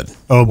 Fatherhood.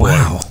 Oh boy!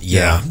 Wow.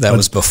 Yeah, that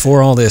was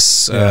before all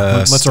this.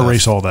 Let's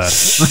erase all that.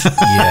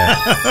 Yeah.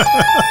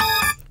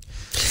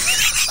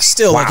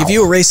 Still, like if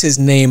you erase his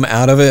name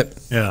out of it,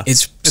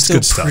 it's still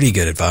good pretty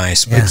good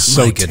advice. But It's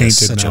so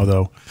tainted now,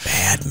 though.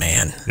 Bad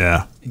man.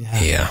 Yeah.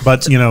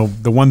 But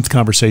the one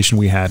conversation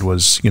we had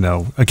was,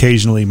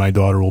 occasionally my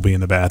daughter will be in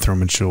the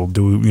bathroom and she'll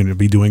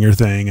be doing her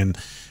thing and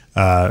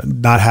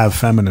not have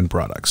feminine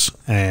products.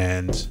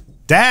 And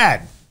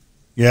Dad,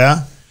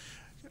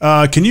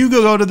 can you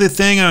go to the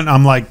thing? And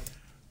I'm like,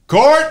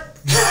 Court.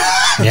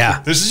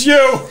 Yeah. This is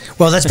you.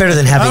 Well, that's better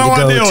than having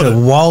to go to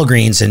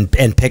Walgreens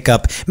and pick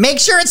up. Make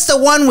sure it's the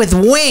one with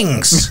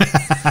wings.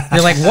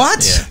 You're like,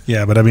 what?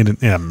 Yeah, but I mean,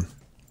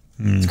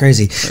 it's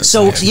crazy.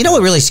 So,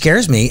 what really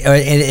scares me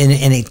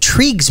and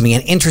intrigues me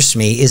and interests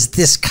me is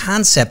this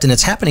concept, and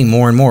it's happening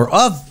more and more,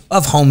 of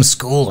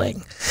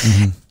homeschooling.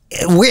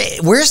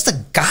 Where's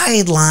the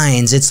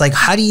guidelines? It's like,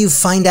 how do you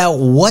find out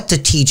what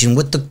to teach and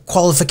what the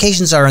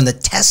qualifications are and the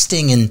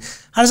testing, and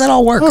how does that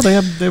all work? Oh, they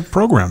have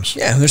programs.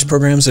 Yeah, there's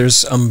programs.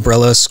 There's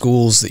umbrella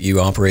schools that you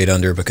operate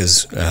under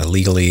because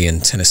legally in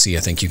Tennessee, I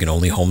think you can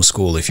only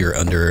homeschool if you're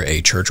under a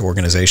church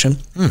organization.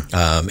 And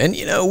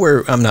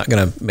I'm not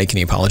going to make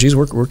any apologies.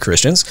 We're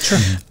Christians. Sure.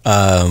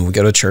 We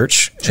go to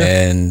church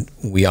and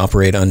we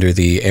operate under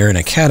the Aaron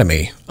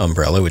Academy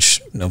umbrella, which,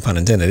 no pun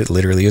intended, it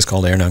literally is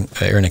called Aaron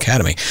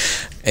Academy.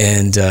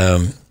 And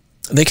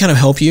they kind of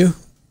help you,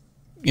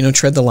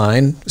 tread the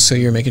line, so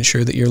you're making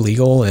sure that you're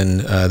legal, and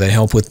they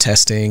help with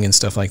testing and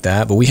stuff like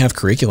that. But we have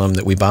curriculum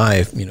that we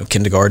buy,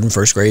 kindergarten,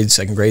 1st grade,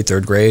 2nd grade,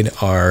 3rd grade.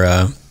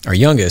 Our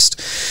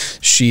youngest,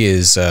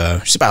 she's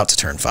about to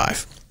turn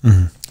 5.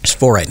 She's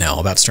 4 right now,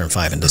 about to turn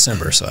 5 in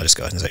December. So I just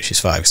go ahead and say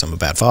she's 5 because I'm a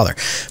bad father.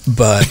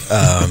 But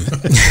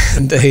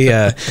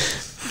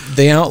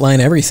they outline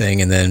everything,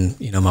 and then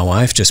my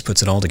wife just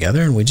puts it all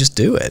together, and we just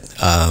do it.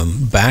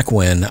 Back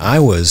when I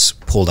was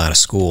pulled out of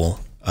school,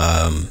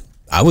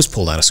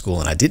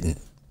 and I didn't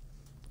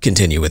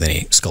continue with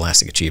any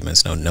scholastic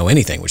achievements, know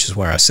anything, which is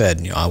where I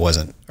said, I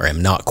wasn't, or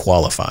am not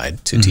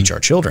qualified to teach our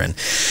children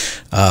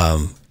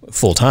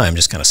full time,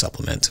 just kind of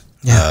supplement.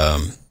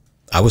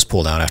 I was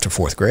pulled out after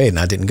 4th grade, and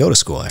I didn't go to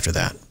school after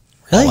that.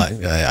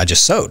 Really? I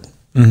just sewed.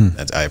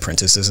 I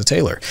apprenticed as a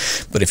tailor.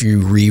 But if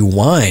you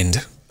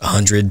rewind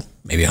 100,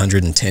 maybe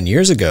 110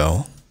 years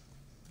ago,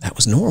 that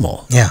was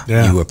normal. Yeah.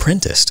 You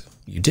apprenticed.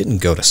 You didn't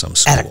go to some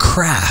school. At a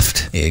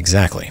craft.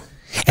 Exactly.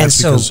 And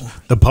so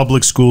the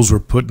public schools were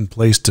put in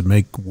place to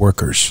make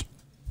workers.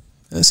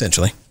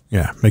 Essentially.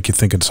 Yeah, make you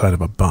think inside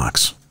of a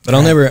box. But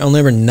I'll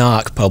never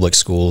knock public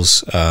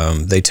schools.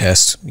 They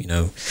test,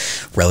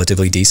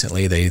 relatively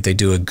decently. They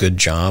do a good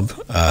job.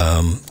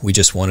 We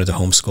just wanted to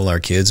homeschool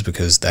our kids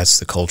because that's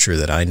the culture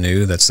that I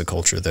knew. That's the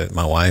culture that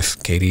my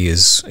wife, Katie,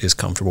 is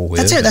comfortable with.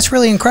 That's it. That's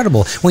really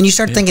incredible. When you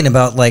start thinking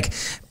about like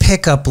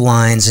pickup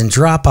lines and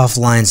drop off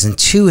lines and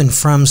to and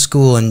from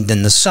school and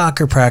then the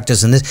soccer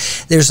practice and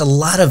this, there's a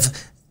lot of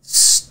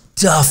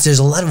stuff. There's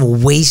a lot of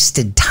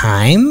wasted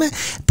time,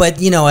 but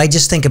I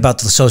just think about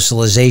the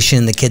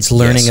socialization, the kids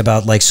learning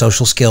about like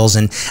social skills,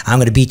 and I'm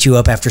going to beat you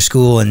up after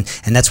school, and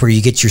that's where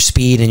you get your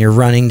speed and you're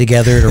running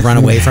together to run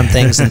away from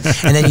things, and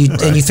then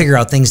you figure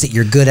out things that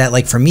you're good at.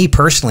 Like for me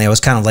personally, I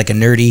was kind of like a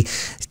nerdy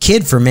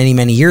kid for many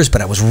years,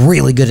 but I was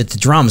really good at the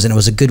drums, and it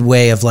was a good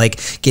way of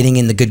like getting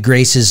in the good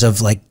graces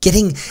of like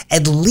getting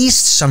at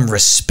least some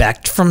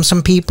respect from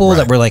some people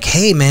that were like,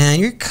 hey man,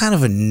 you're kind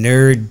of a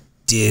nerd,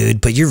 dude,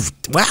 but you're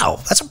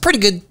pretty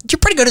good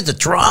at the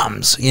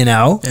drums,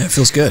 Yeah, it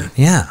feels good.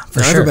 Yeah,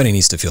 for sure. Everybody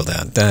needs to feel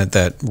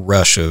that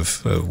rush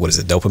of what is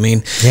it,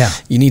 dopamine? Yeah,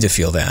 you need to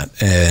feel that,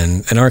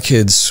 and our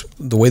kids,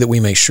 the way that we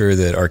make sure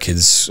that our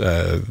kids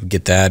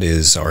get that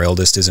is our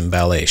eldest is in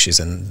ballet. She's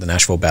in the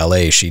Nashville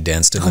Ballet. She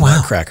danced in the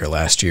Nutcracker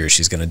last year.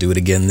 She's going to do it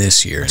again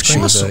this year. She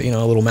was a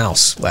little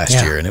mouse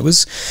last year, and it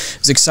was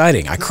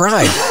exciting. I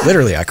cried,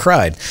 literally. I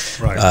cried.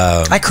 Right.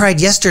 I cried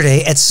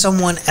yesterday at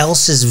someone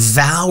else's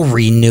vow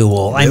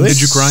renewal. Really? I'm Did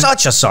you cry?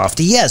 such a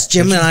softie. Yes,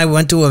 Jim and I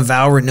went to a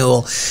vow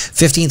renewal.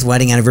 15th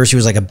wedding anniversary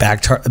was like a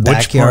backyard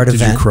Which part event.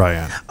 did you cry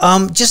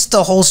at? Just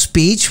the whole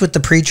speech with the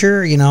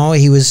preacher. He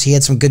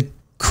had some good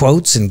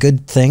quotes and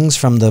good things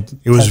from the.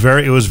 It was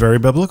very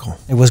biblical.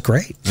 It was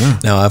great. Yeah.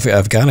 Now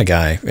I've got a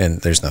guy, and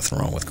there's nothing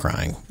wrong with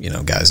crying.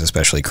 Guys,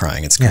 especially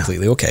crying, it's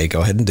completely okay.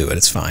 Go ahead and do it.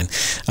 It's fine.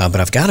 But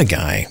I've got a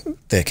guy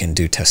that can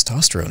do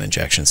testosterone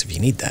injections if you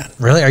need that.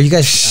 Really? Are you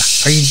guys?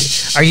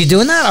 Are you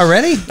doing that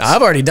already?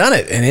 I've already done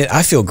it, and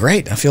I feel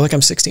great. I feel like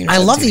I'm 16. Or I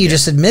love that you again.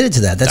 just admitted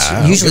to that.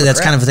 That's usually that's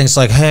kind of a thing. It's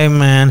like, hey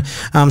man,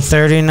 I'm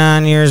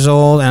 39 years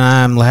old and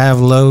I have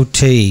low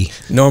T.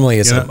 Normally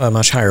it's a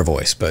much higher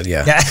voice, but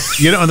yeah.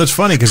 And that's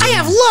funny because I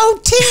have low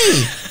T.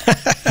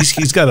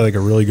 he's got like a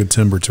really good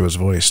timbre to his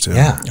voice too.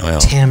 Yeah,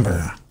 well,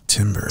 timbre.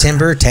 Timber,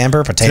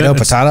 potato,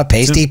 patata,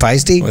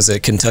 pasty. Was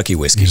it Kentucky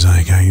whiskey? He's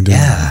like, how you doing?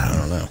 Yeah. I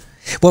don't know.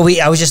 Well,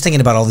 I was just thinking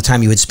about all the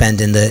time you would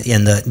spend in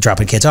the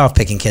dropping kids off,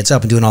 picking kids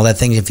up, and doing all that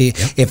thing. If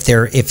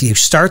you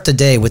start the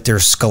day with their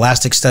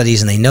scholastic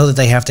studies and they know that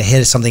they have to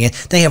hit something,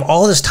 they have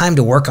all this time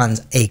to work on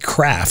a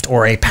craft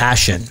or a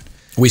passion.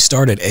 We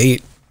start at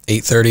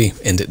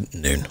 8:30, end at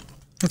noon.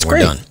 That's We're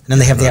great. done. And then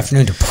they have the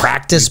afternoon to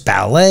practice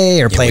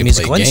ballet or play a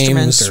musical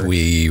instrument.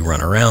 We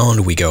run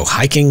around. We go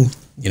hiking.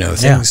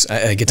 Things.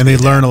 I get to. And they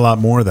learn a lot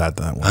more of that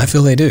way. I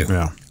feel they do.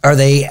 Yeah.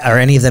 Are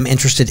any of them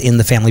interested in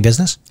the family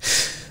business?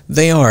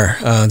 They are.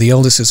 The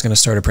oldest is going to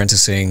start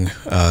apprenticing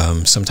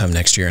sometime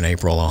next year in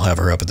April. I'll have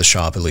her up at the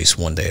shop at least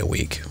one day a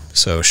week.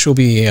 So she'll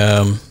be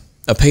a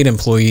paid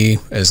employee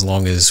as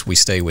long as we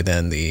stay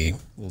within the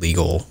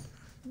legal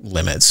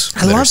limits.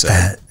 I love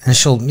that. And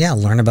she'll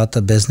learn about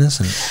the business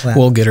and all that.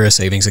 We'll get her a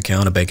savings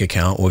account, a bank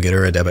account. We'll get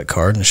her a debit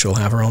card, and she'll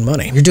have her own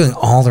money. You're doing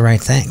all the right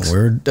things.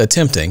 We're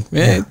attempting.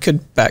 It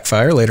could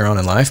backfire later on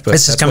in life, but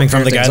this is coming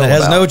from the guy that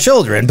has no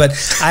children. But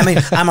I mean,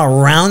 I'm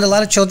around a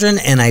lot of children,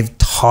 and I've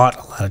taught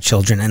a lot of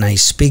children, and I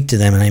speak to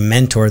them, and I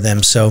mentor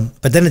them. So,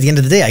 but then at the end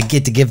of the day, I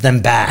get to give them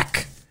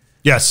back.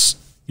 Yes,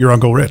 you're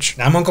Uncle Rich.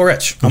 I'm Uncle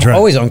Rich. That's I'm right.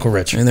 always Uncle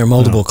Rich. And they're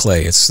moldable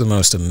clay. It's the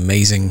most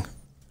amazing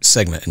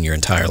segment in your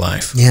entire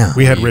life. Yeah.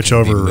 We had You Rich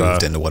can be over.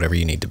 moved into whatever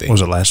you need to be. Was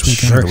it last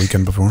weekend or the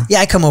weekend before? Yeah,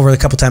 I come over a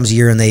couple times a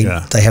year, and they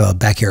have a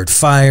backyard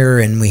fire,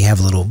 and we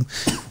have a little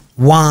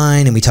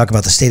wine, and we talk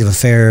about the state of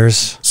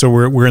affairs. So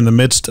we're in the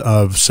midst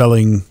of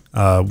selling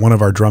one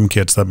of our drum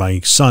kits that my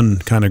son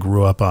kind of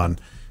grew up on.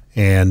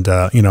 And,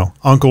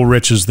 Uncle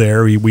Rich is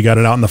there. We got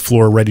it out on the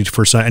floor ready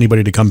for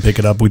anybody to come pick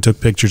it up. We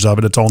took pictures of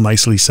it. It's all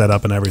nicely set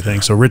up and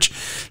everything. So Rich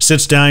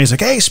sits down. He's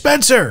like, hey,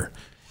 Spencer.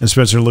 And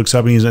Spencer looks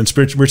up and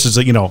Rich is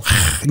like,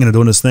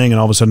 doing his thing. And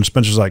all of a sudden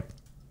Spencer's like,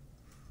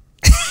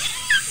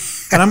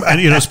 and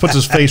puts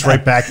his face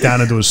right back down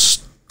into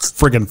his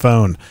friggin'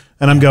 phone.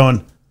 And I'm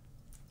going,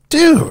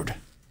 dude.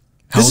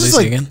 How old is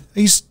he again?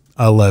 He's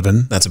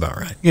 11. That's about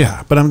right.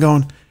 Yeah. But I'm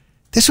going,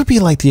 this would be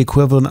like the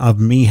equivalent of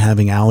me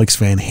having Alex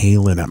Van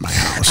Halen at my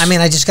house. I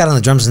mean, I just got on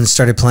the drums and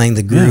started playing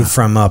the groove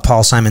from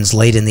Paul Simon's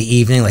Late in the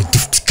Evening, like,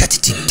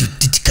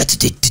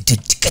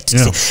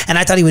 and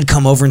I thought he would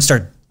come over and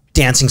start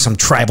dancing some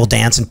tribal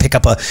dance and pick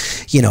up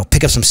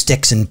some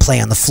sticks and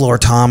play on the floor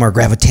tom or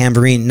grab a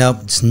tambourine. Nope,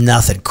 it's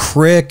nothing.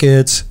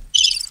 Crickets.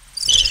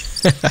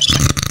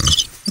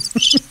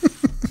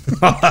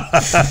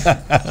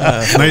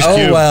 Nice Oh,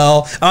 cue.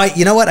 well.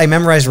 You know what? I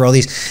memorized all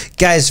these.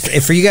 Guys,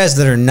 for you guys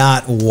that are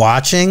not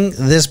watching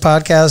this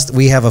podcast,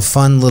 we have a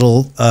fun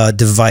little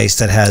device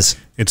that has...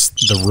 It's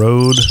the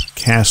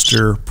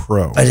Rodecaster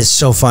Pro. It is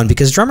so fun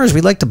because drummers,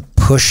 we like to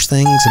push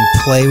things and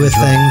play with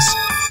things.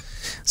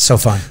 So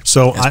fun.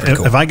 So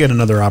cool. if I get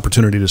another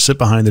opportunity to sit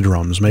behind the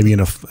drums, maybe in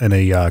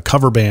a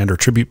cover band or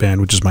tribute band,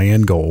 which is my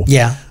end goal.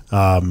 Yeah.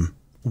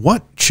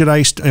 What should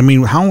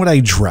how would I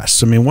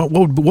dress? I mean, what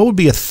would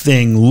be a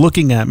thing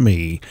looking at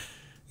me?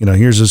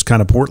 Here's this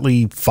kind of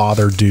portly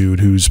father dude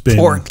who's been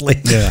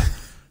Portly. Yeah.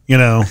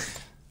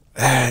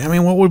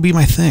 What would be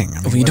my thing?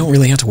 Well, you don't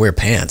really have to wear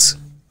pants.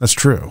 That's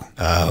true.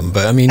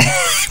 But I mean,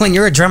 When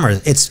you're a drummer,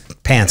 it's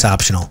pants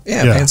optional.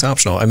 yeah, pants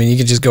optional. I mean, you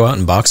could just go out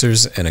in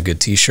boxers and a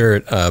good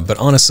t-shirt. But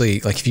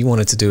honestly, like if you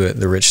wanted to do it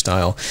the Rich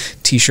style,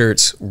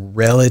 t-shirts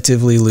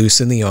relatively loose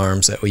in the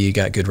arms. That way you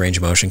got good range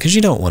of motion because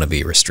you don't want to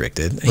be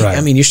restricted. Right.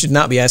 I mean, you should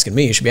not be asking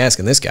me. You should be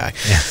asking this guy.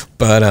 Yeah.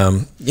 But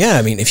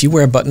I mean, if you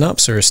wear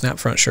button-ups or snap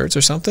front shirts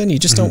or something, you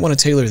just don't want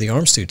to tailor the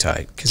arms too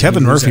tight.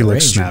 Kevin Murphy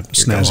looks you're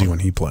snazzy gone. when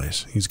he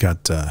plays. He's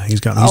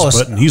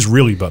Oh, he's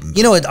really buttoned.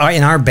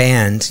 In our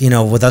band,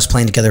 with us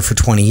playing together for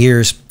 20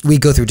 years, we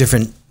go through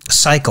different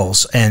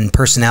cycles and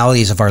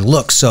personalities of our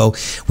looks. So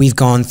we've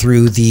gone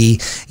through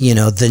the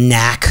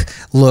knack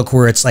look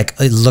where it's like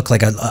it looked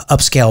like a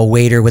upscale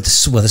waiter with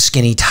a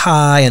skinny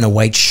tie and a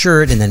white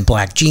shirt and then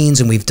black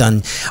jeans. And we've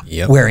done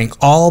wearing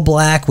all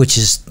black, which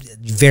is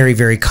very,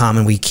 very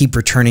common. We keep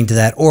returning to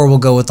that. Or we'll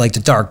go with like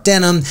the dark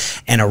denim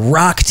and a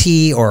rock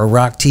tee or a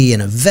rock tee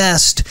and a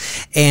vest.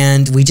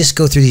 And we just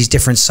go through these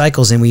different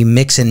cycles and we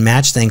mix and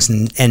match things.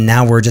 And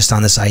now we're just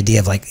on this idea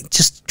of like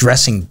just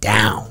dressing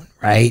down.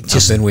 Right?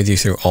 I've been with you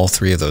through all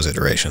three of those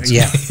iterations.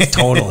 Yeah,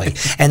 totally.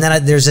 And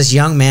then there's this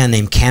young man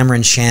named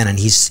Cameron Shannon.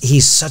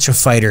 He's such a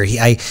fighter.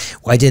 I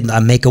did a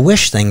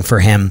Make-A-Wish thing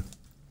for him.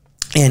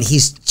 And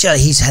he's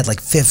had like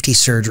 50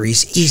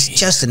 surgeries. He's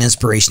just an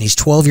inspiration. He's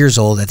 12 years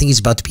old. I think he's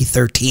about to be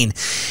 13.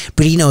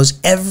 But he knows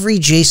every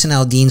Jason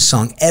Aldean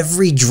song,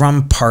 every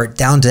drum part,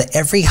 down to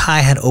every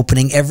hi-hat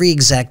opening, every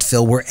exact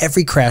fill, where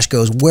every crash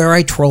goes, where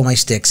I twirl my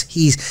sticks.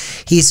 He's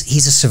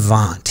a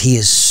savant. He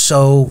is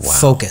so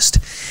focused.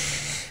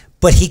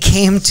 But he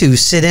came to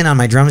sit in on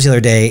my drums the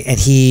other day, and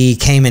he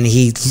came and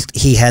he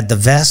had the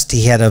vest,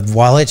 he had a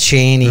wallet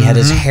chain, he had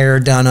his hair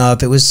done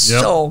up. It was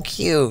so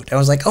cute. I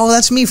was like, oh,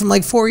 that's me from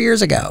like 4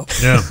 years ago.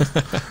 Yeah.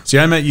 See,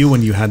 I met you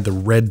when you had the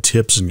red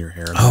tips in your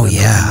hair. Oh, and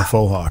the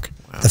faux hawk.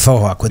 Wow. The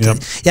faux hawk.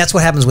 With that's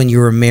what happens when you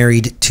were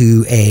married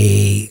to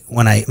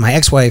my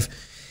ex-wife,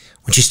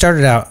 when she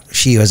started out,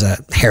 she was a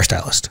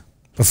hairstylist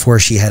before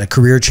she had a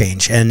career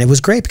change. And it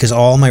was great because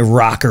all my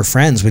rocker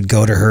friends would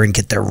go to her and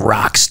get their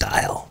rock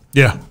style.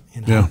 Yeah.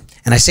 You know?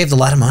 And I saved a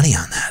lot of money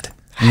on that.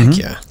 Heck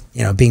yeah.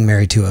 You know, being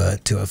married to a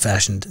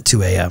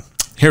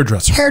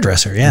hairdresser.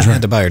 Hairdresser, yeah. You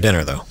had to buy her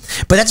dinner, though.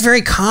 But that's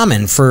very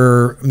common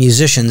for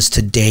musicians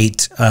to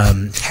date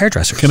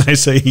hairdressers. Can I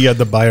say he had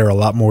to buy her a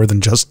lot more than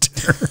just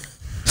dinner?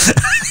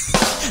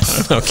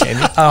 Okay.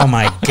 Oh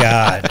my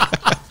God.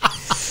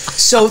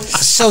 So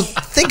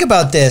think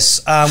about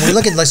this. We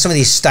look at like some of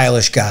these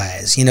stylish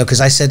guys, you know, because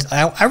I said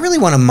I really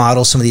want to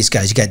model some of these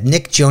guys. You got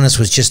Nick Jonas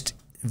was just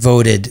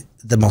voted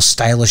the most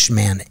stylish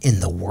man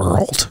in the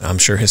world. I'm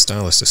sure his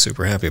stylist is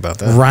super happy about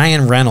that.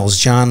 Ryan Reynolds,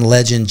 John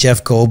Legend,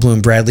 Jeff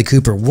Goldblum, Bradley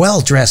Cooper,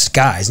 well-dressed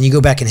guys. And you go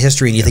back in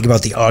history and you think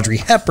about the Audrey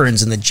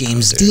Hepburns and the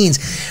James Deans.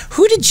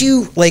 Who did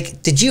you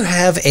like? Did you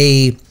have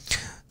a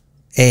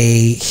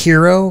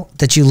hero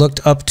that you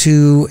looked up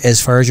to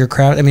as far as your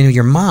crowd? I mean,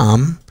 your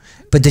mom,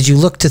 but did you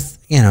look to,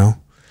 you know?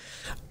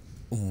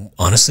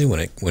 Honestly,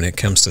 when it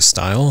comes to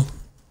style,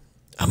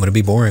 I'm going to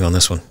be boring on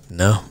this one.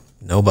 No.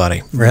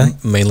 Nobody. Really?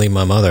 Mainly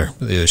my mother.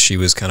 She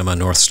was kind of my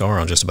North Star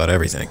on just about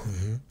everything.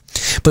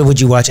 But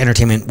would you watch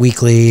Entertainment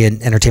Weekly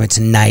and Entertainment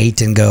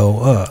Tonight and go,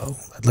 oh,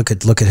 look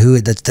at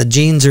who the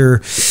jeans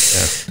are?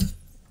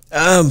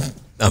 Yeah.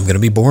 I'm going to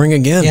be boring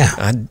again. Yeah.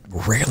 I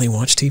rarely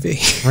watch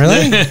TV.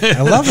 Really?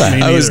 I love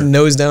that. I was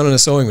nose down in a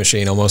sewing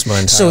machine almost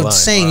my entire life. So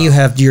saying you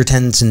have your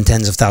tens and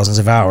tens of thousands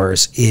of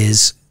hours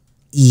is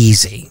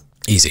easy.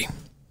 Easy.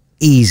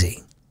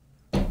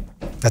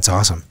 That's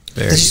awesome.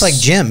 It's just like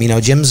Jim. You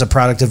know, Jim's a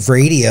product of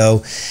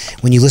radio.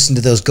 When you listen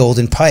to those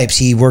golden pipes,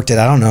 he worked at,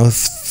 I don't know,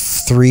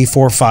 3,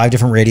 4, 5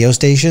 different radio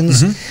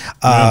stations,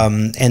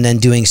 and then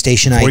doing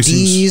station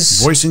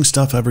IDs. Voicing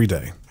stuff every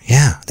day.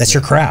 Yeah, that's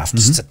your craft.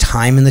 It's a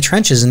time in the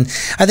trenches. And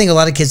I think a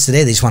lot of kids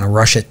today, they just want to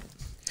rush it.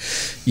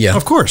 Yeah.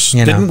 Of course.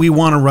 You know? Didn't we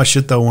want to rush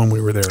it, though, when we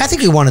were there? I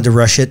think we wanted to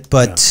rush it,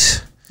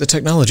 but... The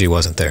technology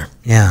wasn't there.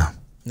 Yeah.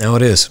 Now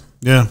it is.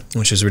 Yeah.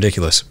 Which is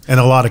ridiculous. And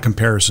a lot of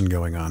comparison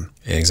going on.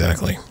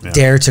 Exactly. Yeah.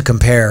 Dare to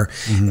compare.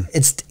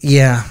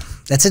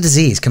 That's a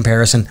disease,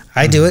 comparison.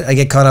 I do it. I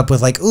get caught up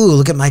with like, ooh,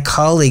 look at my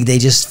colleague. They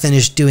just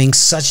finished doing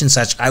such and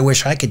such. I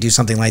wish I could do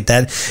something like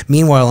that.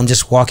 Meanwhile, I'm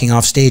just walking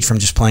off stage from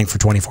just playing for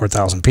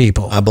 24,000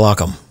 people. I block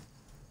them.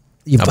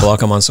 I block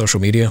them on social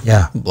media.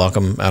 Yeah. Block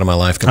them out of my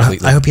life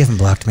completely. I hope you haven't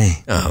blocked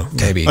me. Oh,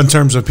 maybe. In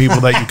terms of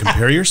people that you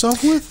compare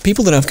yourself with?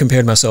 People that I've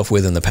compared myself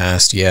with in the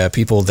past, yeah.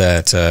 People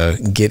that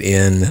get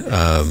in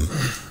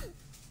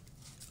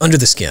under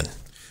the skin.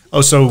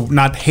 Oh, so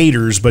not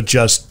haters, but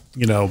just,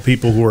 you know,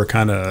 people who are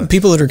kind of...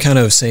 People that are kind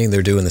of saying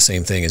they're doing the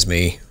same thing as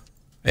me,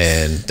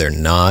 and they're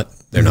not.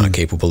 They're not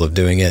capable of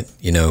doing it.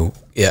 You know,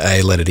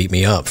 I let it eat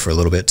me up for a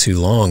little bit too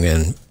long,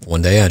 and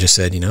one day I just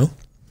said, you know,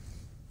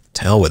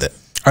 to hell with it.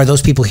 Are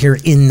those people here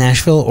in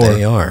Nashville? Or?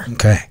 They are.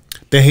 Okay.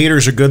 The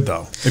haters are good,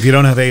 though. If you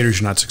don't have haters,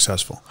 you're not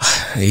successful.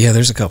 Yeah,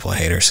 there's a couple of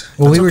haters.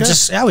 Well, I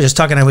was just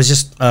talking,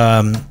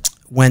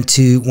 when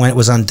it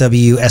was on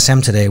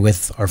WSM today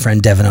with our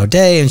friend Devin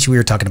O'Day, and we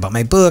were talking about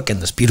my book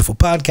and this beautiful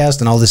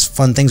podcast and all this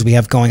fun things we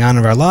have going on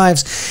in our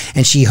lives.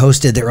 And she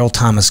hosted the Earl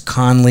Thomas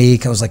Conley.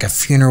 It was like a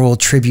funeral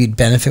tribute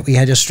benefit we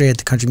had yesterday at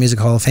the Country Music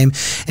Hall of Fame.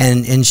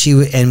 And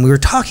we were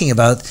talking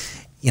about,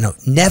 you know,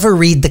 never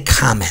read the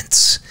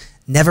comments.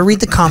 Never read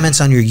the comments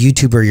on your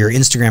YouTube or your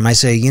Instagram. I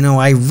say, you know,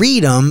 I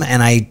read them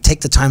and I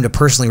take the time to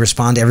personally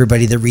respond to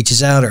everybody that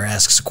reaches out or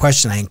asks a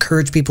question. I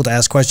encourage people to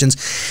ask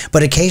questions,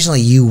 but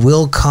occasionally you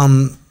will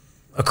come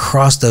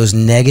across those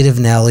negative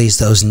Nellies,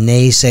 those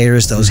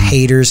naysayers, those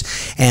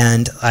haters,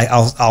 and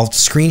I'll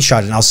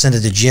screenshot it and I'll send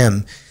it to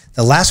Jim.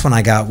 The last one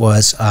I got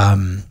was,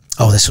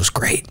 oh, this was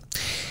great.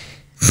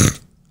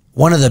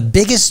 One of the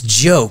biggest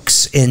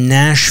jokes in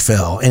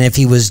Nashville, and if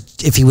he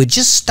would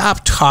just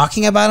stop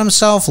talking about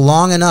himself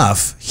long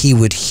enough, he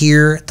would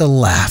hear the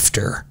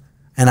laughter.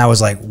 And I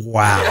was like,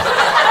 wow.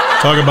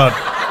 Talk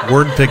about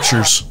word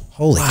pictures.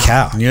 Holy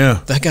cow. Yeah.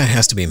 That guy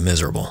has to be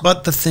miserable.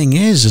 But the thing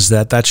is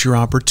that's your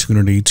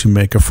opportunity to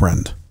make a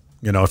friend.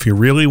 You know, if you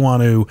really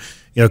want to,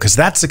 you know, because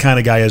that's the kind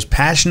of guy, as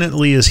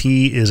passionately as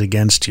he is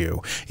against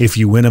you, if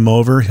you win him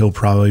over, he'll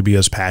probably be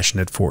as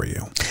passionate for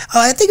you.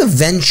 I think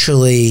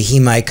eventually he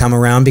might come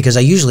around, because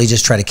I usually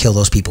just try to kill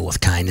those people with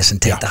kindness and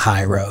take the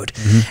high road.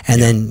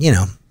 And then, you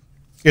know,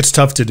 It's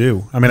tough to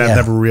do. I mean, I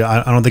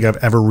don't think I've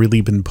ever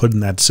really been put in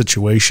that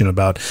situation.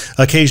 About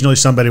occasionally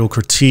somebody will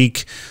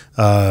critique.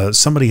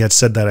 Somebody had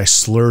said that I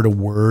slurred a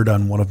word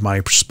on one of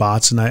my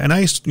spots, and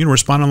I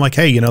respond. I'm like,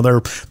 hey,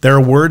 there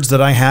are words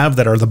that I have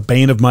that are the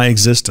bane of my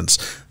existence.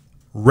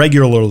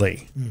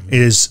 Regularly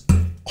is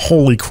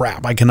holy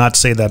crap. I cannot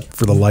say that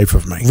for the life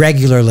of me.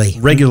 Regularly.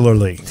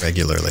 Regularly.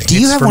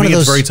 Do you have one of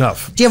those? It's very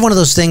tough. Do you have one of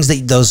those things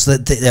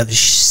that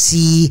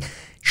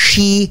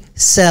she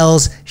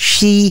sells,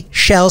 she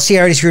shall. See, I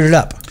already screwed it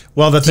up.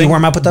 Well, Do you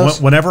warm up with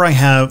those? Whenever I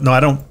have, no, I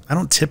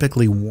don't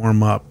typically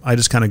warm up. I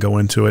just kind of go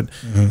into it.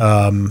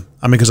 I mean,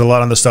 because a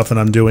lot of the stuff that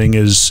I'm doing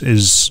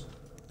is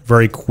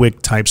very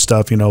quick type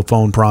stuff,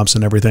 phone prompts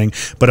and everything.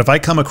 But if I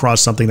come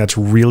across something that's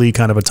really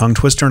kind of a tongue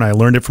twister, and I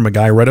learned it from a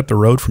guy right up the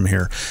road from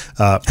here.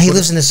 He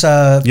lives in this.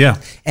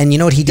 Yeah. And you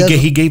know what he does?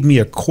 He gave me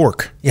a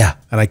cork. Yeah.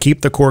 And I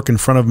keep the cork in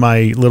front of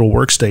my little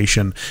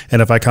workstation.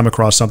 And if I come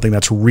across something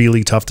that's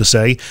really tough to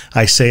say,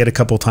 I say it a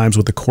couple of times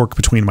with the cork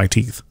between my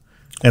teeth.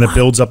 And it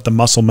builds up the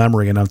muscle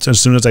memory. And as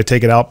soon as I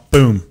take it out,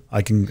 boom,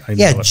 I know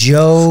it.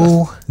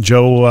 Joe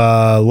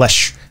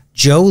Lesh.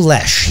 Joe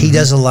Lesh. He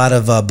does a lot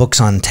of books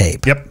on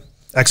tape. Yep.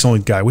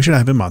 Excellent guy. We should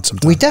have him on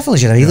sometime. We definitely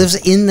should have. He lives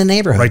in the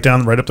neighborhood.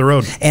 Right up the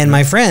road. And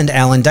my friend,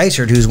 Alan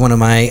Dysart, who's one of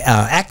my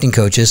acting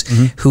coaches,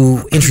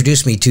 who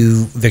introduced me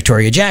to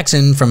Victoria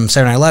Jackson from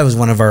Saturday Night Live, was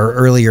one of our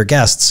earlier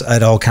guests.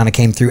 It all kind of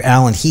came through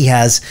Alan. He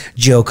has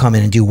Joe come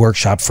in and do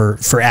workshop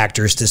for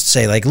actors to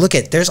say, like, look,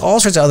 there's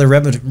all sorts of other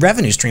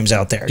revenue streams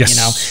out there.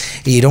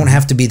 Yes. You don't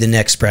have to be the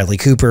next Bradley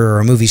Cooper or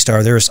a movie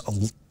star.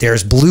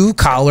 There's blue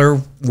collar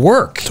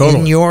work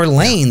in your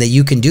lane that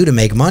you can do to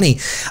make money.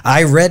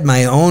 I read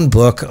my own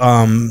book.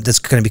 That's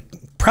going to be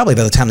probably,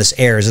 by the time this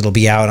airs, it'll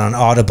be out on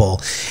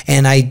Audible.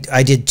 And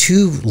I did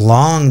 2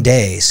 long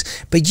days,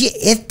 but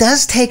it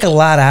does take a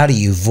lot out of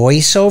you.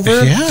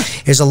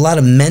 Voiceover, there's a lot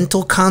of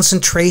mental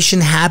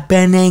concentration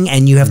happening,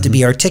 and you have to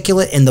be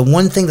articulate. And the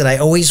one thing that I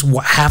always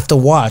have to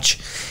watch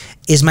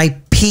is my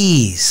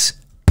P's.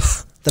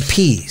 The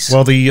P's.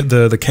 Well,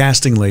 the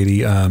casting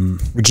lady,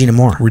 Regina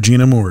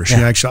Moore. She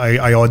actually,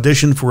 I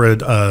auditioned for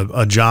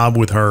a job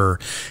with her,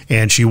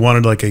 and she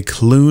wanted like a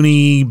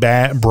Clooney,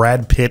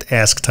 Brad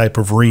Pitt-esque type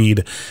of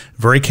read,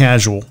 very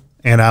casual.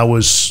 And I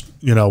was,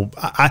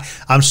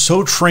 I'm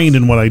so trained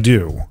in what I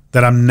do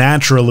that I'm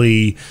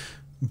naturally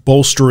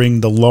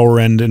bolstering the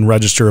lower end and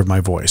register of my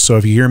voice. So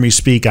if you hear me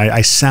speak,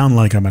 I sound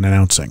like I'm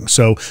announcing.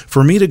 So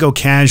for me to go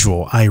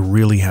casual, I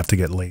really have to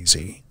get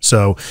lazy.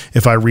 So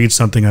if I read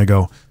something, I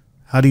go,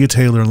 how do you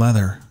tailor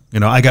leather?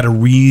 I got to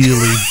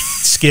really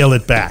scale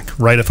it back,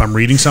 right? If I'm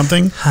reading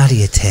something. How do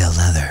you tail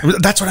leather?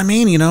 That's what I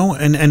mean,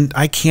 and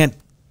I can't,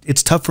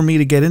 it's tough for me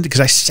to get into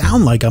because I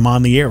sound like I'm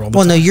on the air all the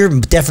time. No,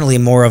 you're definitely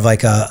more of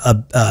like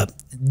a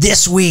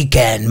this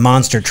weekend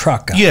monster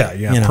truck guy.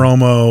 Yeah.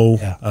 Promo,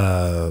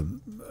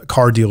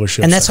 car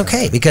dealership. And that's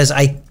okay because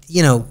I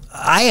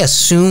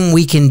assume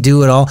we can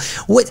do it all.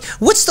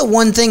 What's the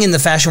one thing in the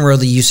fashion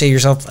world that you say to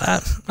yourself,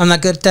 I'm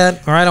not good at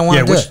that, or I don't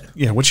want to do it?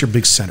 Yeah, what's your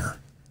big center?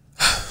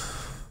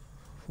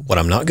 What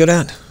I'm not good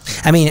at?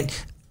 I mean,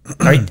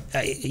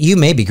 you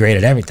may be great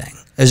at everything.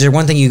 Is there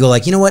one thing you go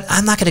like, you know what?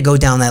 I'm not going to go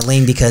down that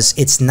lane because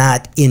it's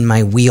not in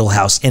my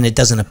wheelhouse and it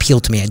doesn't appeal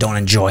to me. I don't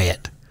enjoy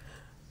it.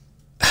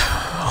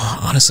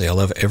 Honestly, I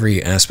love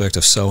every aspect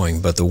of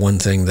sewing, but the one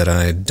thing that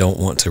I don't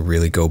want to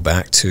really go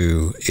back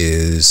to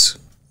is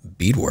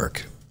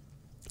beadwork.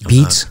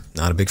 Beads?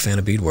 Not a big fan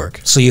of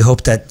beadwork. So you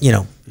hope that,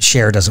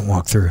 Cher doesn't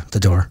walk through the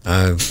door. Well,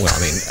 I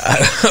mean,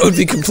 I would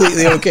be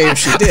completely okay if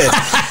she did.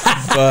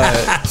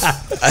 But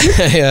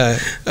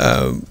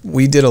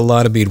we did a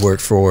lot of beadwork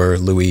for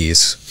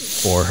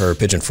Louise for her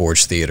Pigeon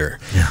Forge Theater.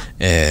 Yeah.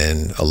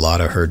 And a lot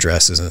of her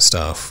dresses and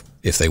stuff,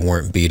 if they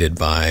weren't beaded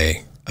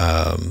by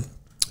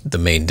the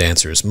main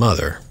dancer's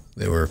mother,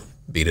 they were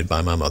beaded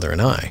by my mother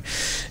and I.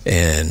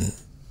 And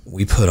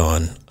we put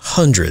on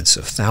hundreds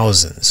of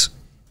thousands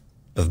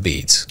of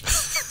beads.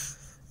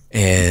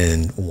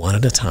 And one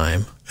at a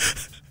time.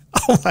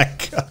 Oh my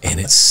God. And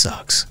it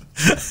sucks.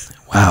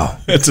 Wow.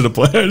 That's to the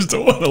point I just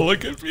don't want to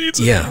look at beads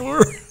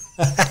anymore.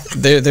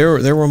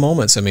 There were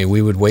moments. I mean,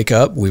 we would wake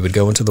up, we would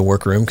go into the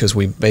workroom because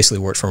we basically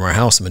worked from our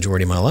house the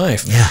majority of my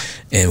life. Yeah.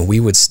 And we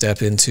would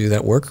step into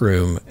that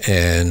workroom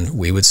and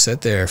we would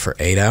sit there for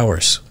 8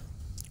 hours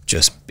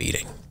just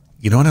beating.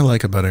 You know what I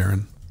like about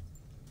Aaron?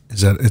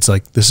 Is that it's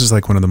like, this is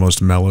like one of the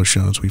most mellow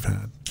shows we've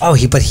had. Oh,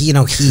 he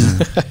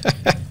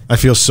I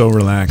feel so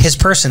relaxed. His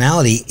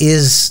personality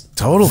is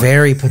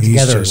very put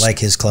together, like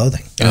his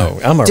clothing.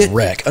 Oh, I'm a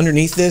wreck.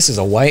 Underneath this is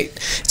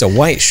it's a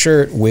white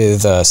shirt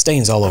with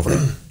stains all over it.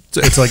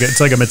 It's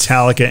like a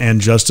Metallica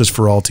and Justice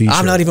for All t-shirt.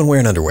 I'm not even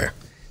wearing underwear.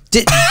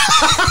 You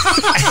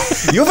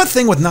have a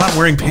thing with not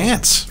wearing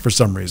pants for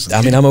some reason.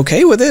 I mean, I'm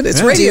okay with it.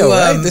 It's radio,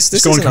 right? This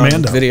isn't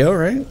on video,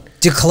 right?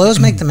 Do clothes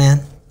make the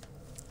man?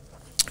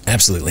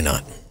 Absolutely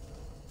not.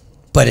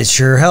 But it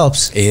sure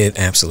helps. It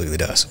absolutely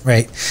does.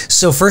 Right.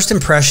 So first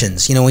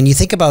impressions, when you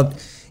think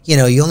about,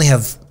 you only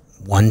have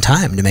one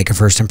time to make a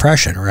first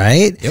impression,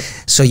 right? Yep.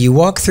 So you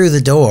walk through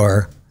the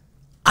door.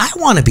 I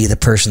want to be the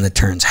person that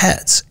turns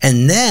heads.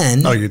 And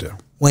then. Oh, you do.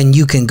 when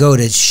you can go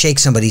to shake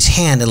somebody's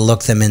hand and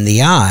look them in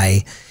the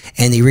eye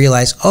and you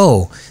realize,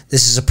 oh,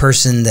 this is a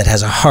person that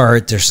has a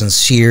heart, they're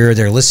sincere,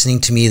 they're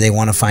listening to me, they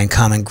want to find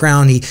common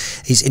ground,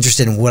 he's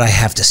interested in what I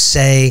have to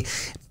say.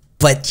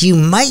 But you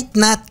might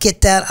not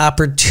get that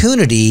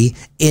opportunity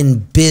in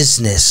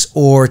business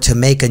or to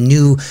make a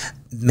new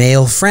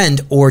male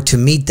friend or to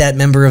meet that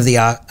member of the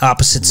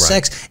opposite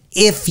sex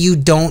if you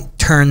don't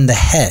turn the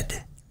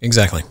head.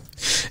 Exactly.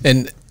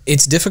 And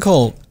it's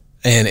difficult,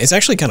 and it's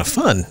actually kind of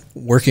fun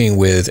working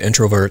with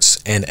introverts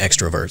and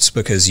extroverts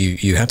because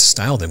you have to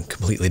style them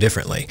completely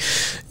differently.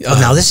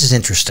 Now this is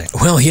interesting.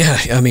 Well, yeah.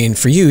 I mean,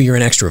 for you, you're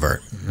an extrovert.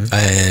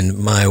 And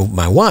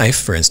my wife,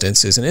 for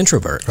instance, is an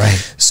introvert.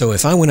 Right. So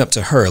if I went up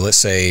to her, let's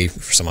say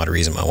for some odd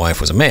reason my wife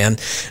was a man,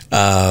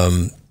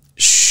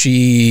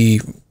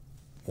 he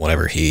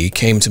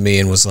came to me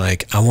and was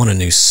like, I want a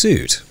new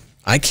suit.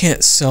 I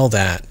can't sell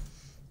that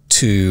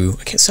to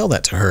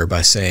her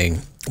by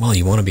saying, well,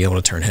 you want to be able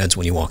to turn heads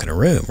when you walk in a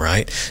room,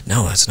 right?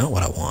 No, that's not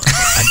what I want.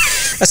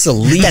 That's the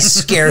least. That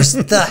scares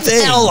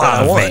the hell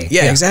out of me.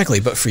 Yeah, exactly.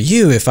 But for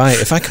you, if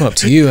I come up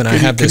to you and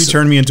can you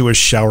turn me into a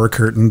shower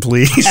curtain,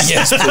 please?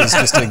 Yes, please,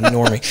 just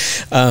ignore me.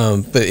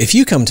 But if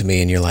you come to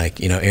me and you're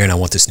like, Aaron, I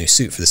want this new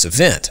suit for this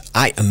event,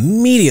 I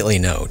immediately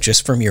know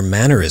just from your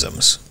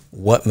mannerisms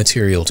what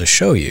material to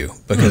show you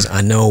because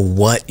I know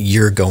what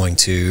you're going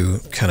to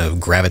kind of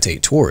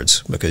gravitate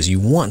towards because you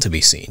want to be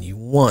seen. You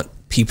want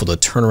people to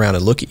turn around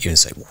and look at you and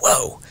say,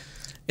 whoa,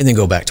 and then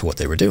go back to what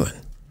they were doing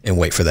and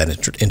wait for that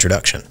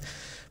introduction.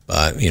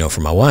 But, for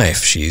my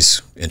wife,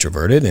 she's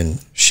introverted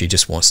and she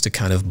just wants to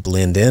kind of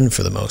blend in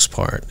for the most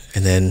part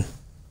and then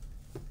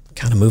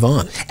kind of move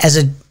on. As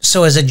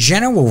a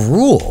general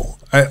rule,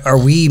 are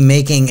we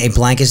making a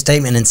blanket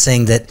statement and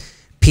saying that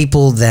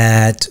people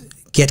that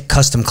get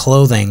custom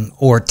clothing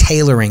or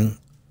tailoring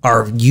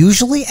are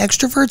usually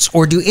extroverts,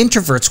 or do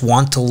introverts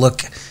want to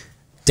look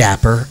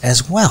dapper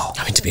as well?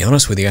 I mean, to be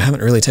honest with you, I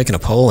haven't really taken a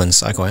poll and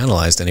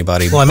psychoanalyzed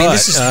anybody. Well, I mean,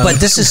 this is. I'm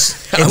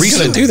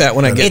going to do that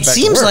when I get back to work. It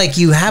seems like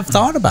you have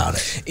thought about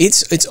it.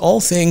 It's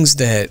all things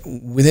that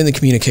within the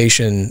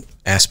communication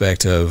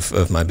aspect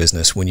of my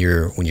business, when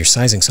you're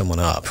sizing someone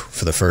up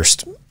for the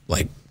first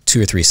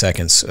 2 or 3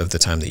 seconds of the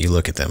time that you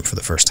look at them for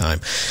the first time,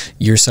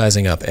 you're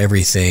sizing up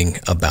everything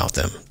about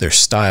them, their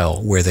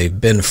style, where they've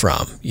been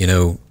from.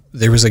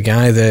 There was a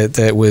guy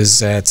that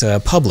was at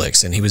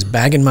Publix and he was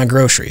bagging my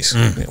groceries,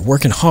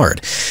 working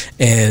hard.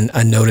 And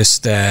I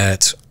noticed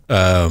that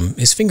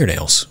his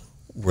fingernails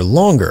were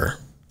longer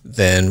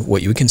than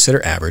what you would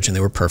consider average and they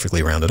were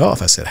perfectly rounded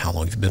off. I said, how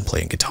long have you been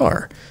playing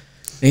guitar?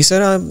 And he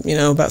said,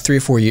 about 3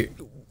 or 4 years.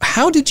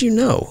 How did you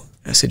know?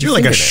 I said, you're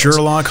like a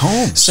Sherlock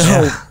Holmes.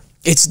 So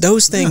it's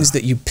those things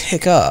that you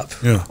pick up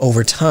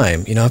over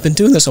time. I've been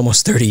doing this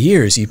almost 30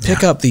 years. You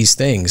pick up these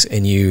things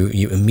and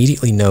you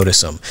immediately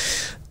notice them.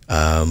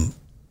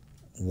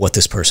 What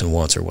this person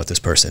wants or what this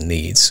person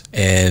needs.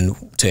 And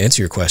to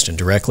answer your question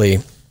directly,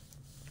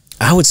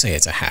 I would say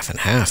it's a half and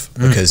half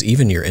because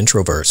even your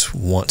introverts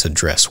want to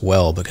dress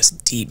well because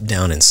deep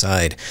down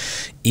inside,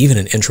 even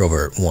an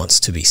introvert wants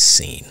to be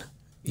seen.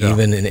 Yeah.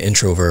 Even an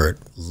introvert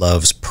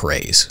loves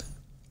praise.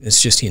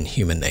 It's just in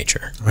human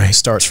nature. Right. It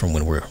starts from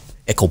when we're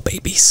echo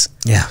babies.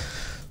 Yeah.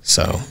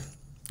 So...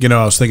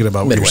 I was thinking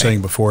about what you were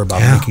saying before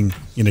about making,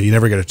 you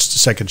never get a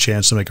second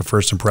chance to make a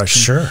first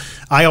impression. Sure.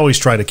 I always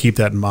try to keep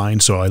that in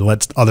mind, so I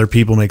let other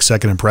people make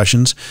second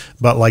impressions.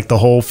 But like the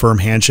whole firm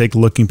handshake,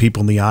 looking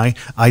people in the eye,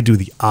 I do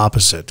the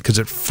opposite because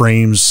it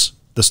frames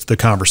the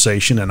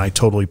conversation and I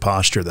totally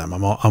posture them.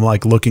 I'm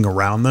like looking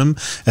around them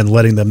and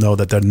letting them know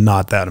that they're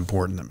not that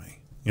important to me.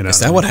 Is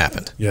that what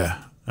happened? Yeah.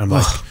 I'm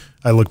like,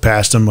 I look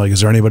past them like,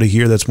 is there anybody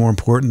here that's more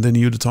important than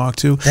you to talk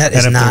to? That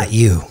is not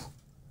you.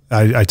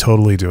 I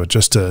totally do it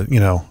just to,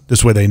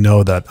 this way they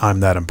know that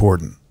I'm that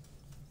important,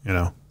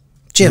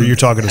 Jim, you're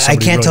talking to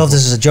somebody. I can't tell if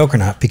this is a joke or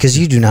not because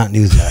you do not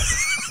do that.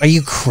 Are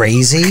you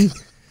crazy?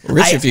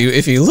 Rich,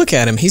 if you look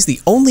at him, he's the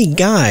only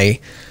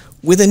guy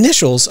with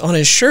initials on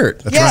his shirt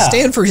that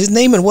stand for his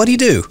name and what he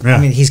do. Yeah.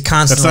 I mean, he's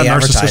constantly That's not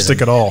advertising.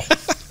 narcissistic at all.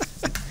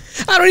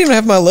 I don't even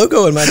have my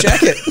logo in my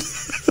jacket.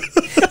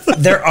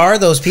 There are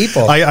those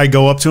people. I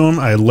go up to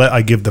him.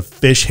 I give the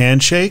fish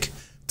handshake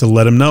to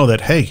let him know that,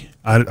 hey,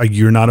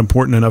 you're not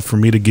important enough for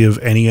me to give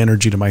any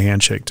energy to my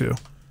handshake to.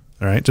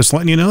 All right, just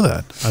letting you know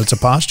that it's a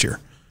posture,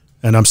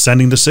 and I'm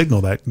sending the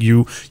signal that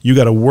you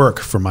got to work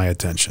for my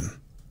attention.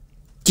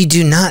 You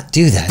do not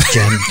do that,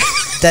 Jim.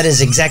 That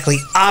is exactly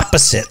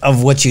opposite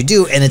of what you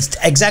do, and it's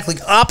exactly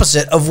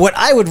opposite of what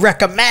I would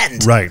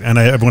recommend. Right,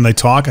 and when they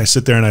talk, I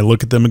sit there and I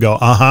look at them and go,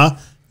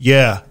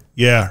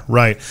 yeah,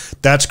 right.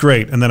 That's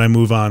great. And then I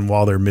move on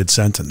while they're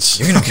mid-sentence.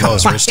 You're going to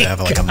cause Rich to have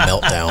like a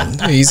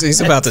meltdown.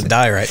 He's about to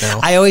die right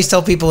now. I always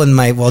tell people do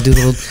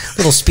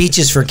little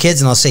speeches for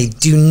kids, and I'll say,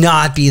 do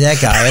not be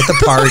that guy at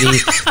the party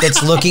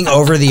that's looking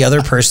over the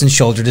other person's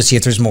shoulder to see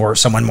if there's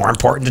someone more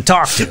important to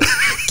talk to.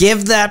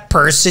 Give that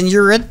person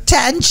your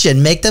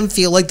attention. Make them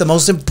feel like the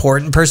most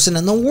important person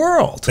in the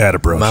world. That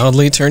approach.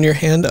 Mildly turn your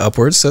hand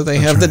upwards so they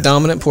have the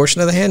dominant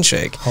portion of the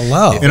handshake.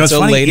 Hello. If it's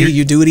a lady,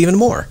 you do it even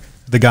more.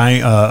 the guy,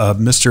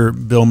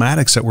 Mr. Bill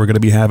Maddox, that we're going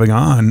to be having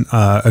on,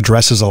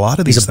 addresses a lot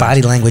of these He's a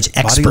body language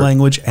expert. Body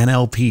language,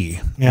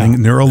 NLP,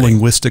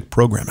 neuro-linguistic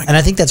programming. And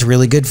I think that's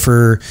really good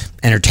for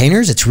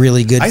entertainers. It's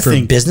really good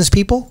for business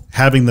people.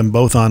 Having them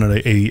both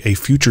on a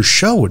future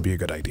show would be a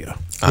good idea.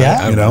 Yeah.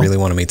 I really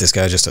want to meet this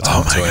guy just to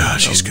talk to him. Oh my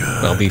gosh, he's good.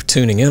 I'll be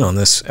tuning in on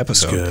this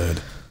episode. He's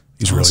good.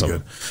 He's awesome. Really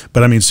good.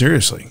 But I mean,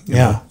 seriously, you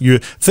know, you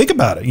think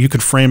about it. You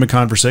could frame a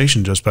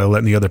conversation just by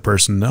letting the other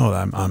person know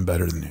that I'm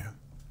better than you.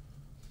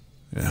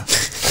 Yeah.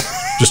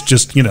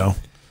 just, you know.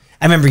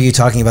 I remember you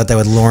talking about that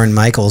with Lauren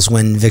Michaels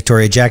when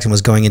Victoria Jackson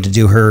was going in to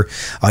do her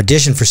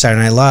audition for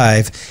Saturday Night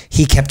Live.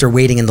 He kept her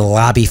waiting in the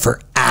lobby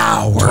for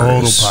hours.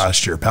 Total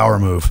posture, power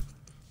move.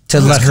 To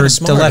let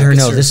her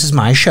know this is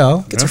my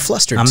show. Gets her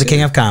flustered. I'm the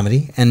king of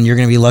comedy, and you're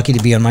going to be lucky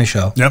to be on my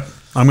show. Yep.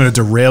 I'm going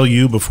to derail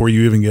you before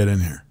you even get in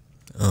here.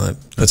 That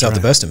puts out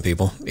the best in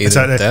people.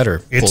 Either that or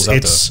pulls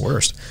out the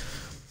worst.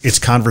 It's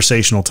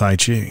conversational Tai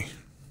Chi.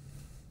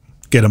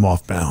 Get them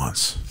off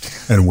balance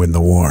and win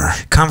the war.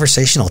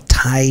 Conversational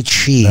Tai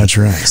Chi. That's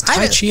right. Is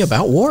Tai Chi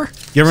about war?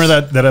 You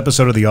remember that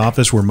episode of The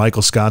Office where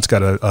Michael Scott's got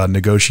to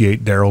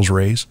negotiate Daryl's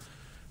raise?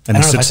 And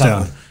he sits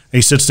down.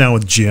 He sits down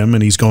with Jim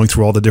and he's going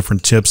through all the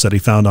different tips that he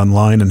found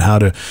online and how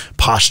to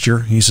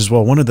posture. He says,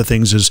 well, one of the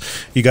things is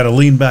you got to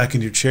lean back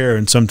in your chair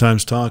and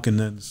sometimes talk and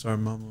then start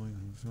mumbling.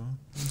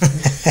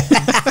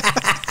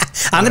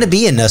 I'm going to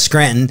be in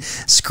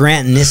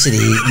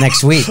Scrantonicity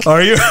next week.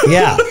 Are you?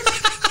 Yeah.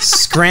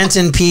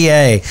 Scranton,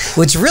 PA.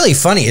 What's really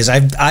funny is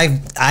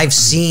I've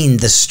seen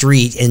the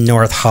street in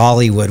North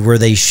Hollywood where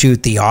they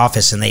shoot The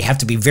Office, and they have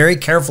to be very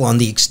careful on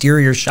the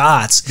exterior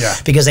shots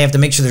because they have to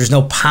make sure there's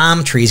no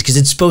palm trees because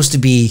it's supposed to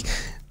be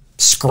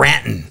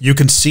Scranton. You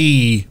can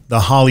see the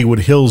Hollywood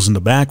Hills in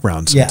the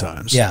background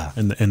sometimes. Yeah.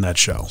 In that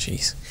show.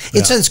 Jeez.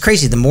 It's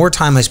crazy. The more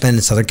time I spend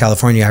in Southern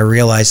California, I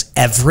realize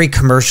every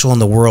commercial in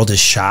the world is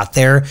shot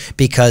there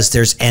because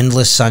there's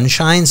endless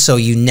sunshine. So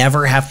you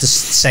never have to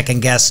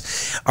second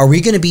guess, are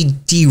we going to be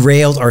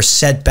derailed or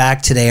set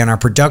back today on our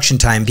production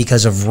time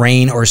because of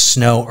rain or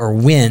snow or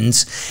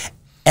winds?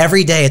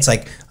 Every day it's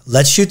like,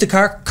 let's shoot the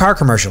car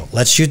commercial.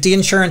 Let's shoot the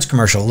insurance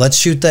commercial. Let's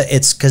shoot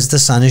it's because the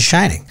sun is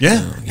shining.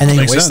 Yeah. And then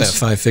you waste that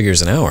 5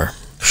 figures an hour.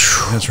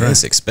 That's right.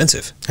 It's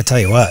expensive. I tell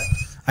you what,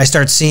 I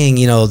start seeing,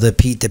 you know, the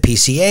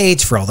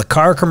PCH for all the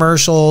car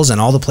commercials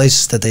and all the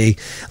places that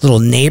little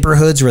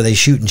neighborhoods where they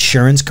shoot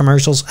insurance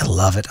commercials. I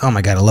love it. Oh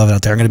my God, I love it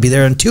out there. I'm going to be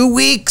there in 2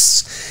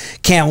 weeks.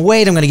 Can't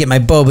wait. I'm going to get my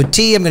boba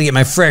tea. I'm going to get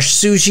my fresh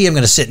sushi. I'm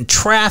going to sit in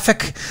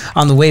traffic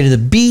on the way to the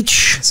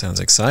beach. Sounds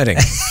exciting.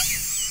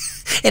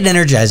 It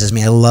energizes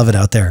me. I love it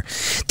out there.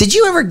 Did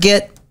you ever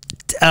get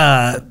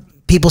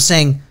people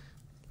saying,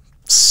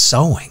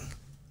 sewing?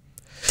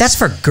 That's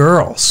for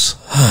girls.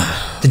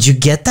 Did you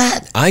get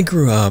that? I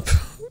grew up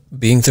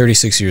being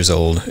 36 years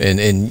old,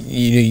 and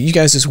you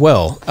guys as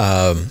well.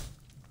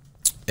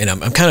 And I'm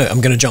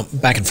going to jump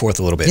back and forth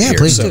a little bit here.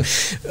 Please do.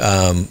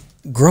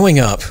 Growing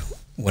up,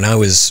 when I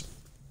was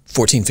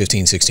 14,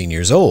 15, 16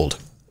 years old,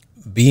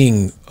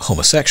 being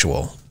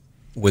homosexual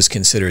was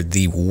considered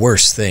the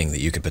worst thing that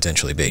you could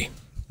potentially be.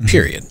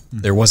 Period.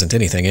 There wasn't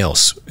anything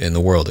else in the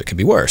world that could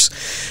be worse.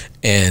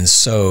 And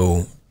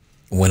so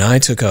when I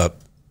took up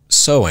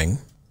sewing,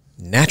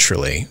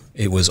 naturally,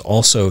 it was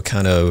also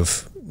kind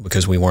of,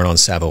 because we weren't on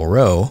Savile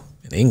Row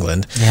in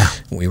England,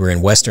 we were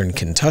in Western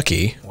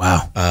Kentucky.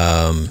 Wow.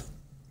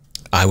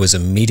 I was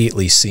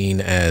immediately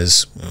seen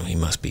as, well, he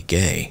must be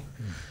gay.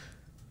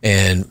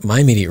 And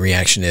my immediate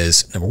reaction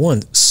is, number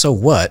one, so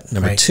what?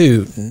 Number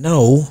two,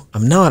 no,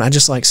 I'm not. I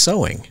just like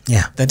sewing.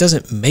 Yeah. That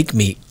doesn't make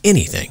me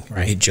anything.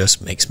 Right. It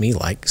just makes me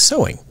like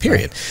sewing,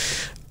 period.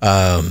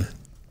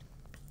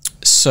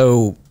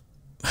 So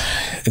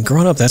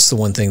growing up, that's the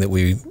one thing that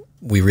we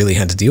really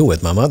had to deal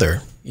with. My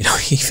mother,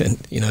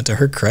 even, to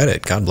her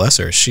credit, God bless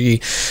her,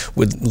 she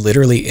would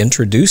literally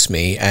introduce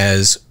me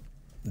as,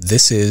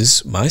 this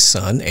is my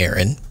son,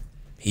 Aaron.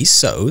 He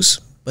sews,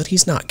 but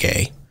he's not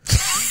gay.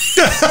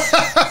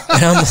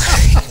 And I'm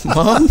like,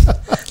 Mom,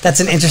 that's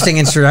an interesting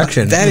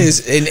introduction. That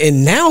is,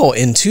 and now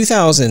in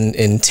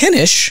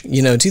 2010-ish,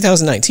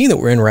 2019 that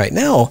we're in right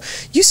now,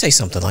 you say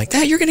something like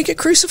that, you're going to get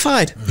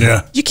crucified.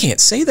 Yeah. You can't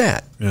say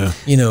that. Yeah.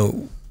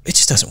 It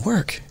just doesn't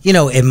work.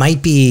 It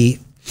might be,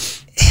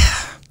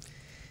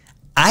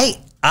 I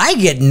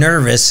get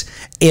nervous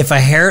if a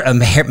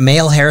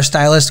male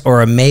hairstylist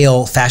or a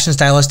male fashion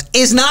stylist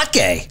is not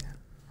gay.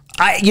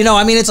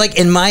 It's like,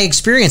 in my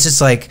experience,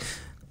 it's like,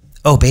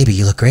 oh, baby,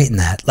 you look great in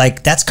that.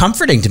 Like, that's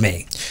comforting to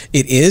me.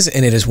 It is,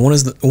 and it is one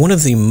of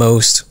the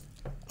most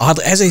odd,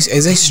 as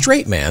a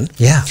straight man.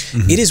 Yeah,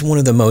 it is one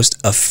of the most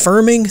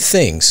affirming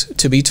things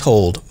to be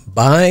told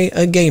by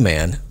a gay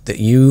man that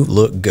you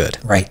look good.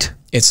 Right.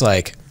 It's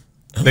like,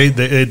 They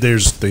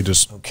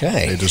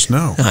just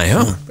know. I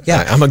am.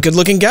 Yeah. I'm a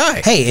good-looking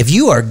guy. Hey, if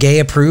you are gay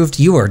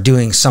approved, you are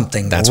doing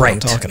something That's right.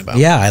 what I'm talking about.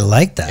 Yeah, I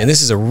like that. And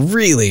this is a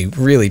really,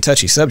 really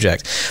touchy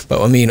subject.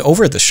 But I mean,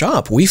 over at the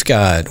shop, we've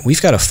got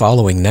a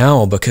following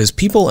now because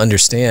people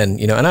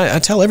understand, and I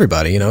tell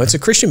everybody, it's a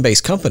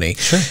Christian-based company.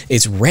 Sure.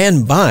 It's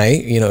ran by,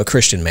 a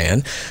Christian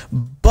man,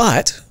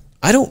 but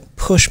I don't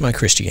push my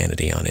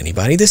Christianity on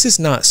anybody. This is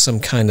not some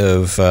kind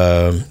of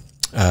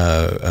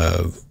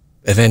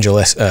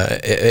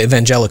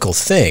evangelical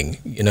thing.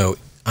 You know,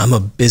 I'm a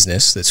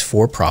business that's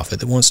for profit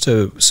that wants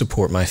to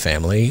support my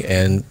family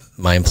and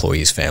my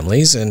employees'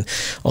 families, and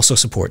also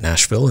support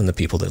Nashville and the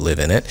people that live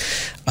in it.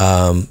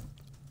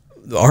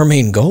 Our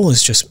main goal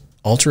is just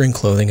altering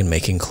clothing and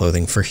making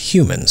clothing for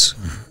humans.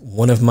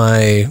 One of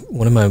my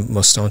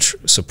most staunch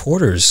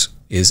supporters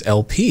is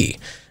LP,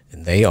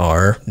 and they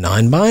are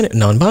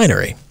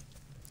non-binary.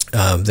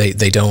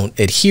 They don't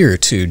adhere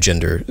to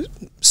gender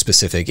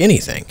specific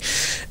anything,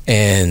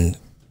 and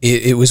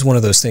it was one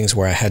of those things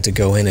where I had to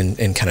go in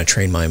and kind of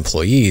train my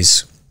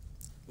employees.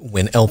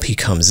 When LP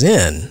comes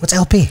in, What's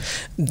LP?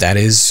 that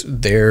is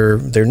their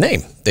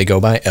name. They go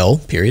by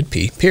L.P.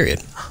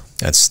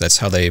 That's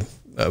how they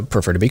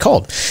prefer to be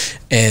called.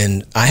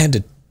 And I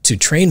had to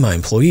train my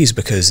employees,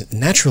 because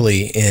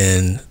naturally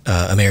in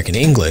American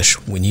English,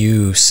 when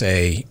you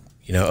say,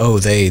 you know, oh,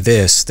 they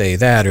this, they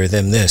that, or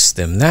them this,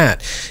 them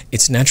that,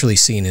 it's naturally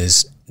seen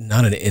as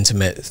not an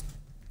intimate.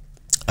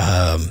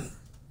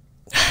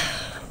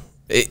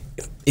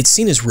 It's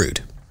seen as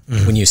rude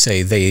when you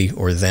say they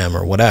or them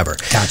or whatever.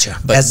 Gotcha.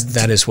 But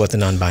that is what the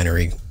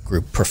non-binary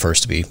group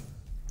prefers to be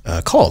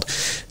called.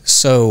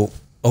 So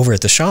over at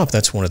the shop,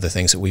 that's one of the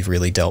things that we've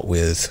really dealt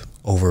with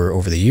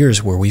over the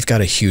years, where we've got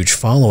a huge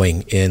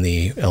following in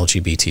the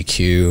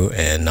LGBTQ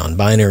and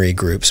non-binary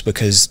groups,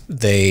 because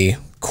they,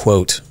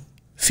 quote,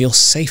 feel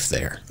safe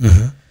there.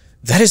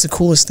 That is the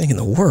coolest thing in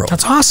the world.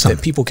 That's awesome.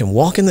 That people can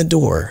walk in the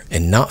door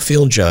and not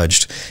feel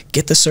judged,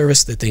 get the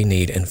service that they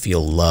need, and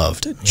feel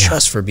loved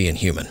just for being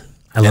human.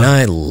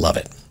 I love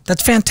it.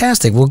 That's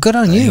fantastic. Well, good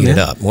on you, Eat man. it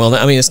up. Well,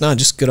 I mean, it's not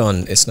just good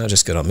on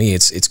me.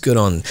 It's good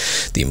on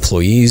the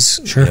employees.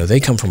 Sure. You know, they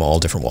come from all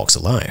different walks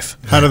of life.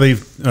 How do they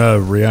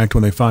react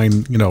when they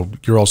find, you know,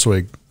 you're also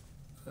a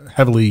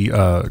heavily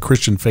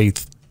Christian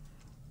faith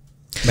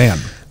man?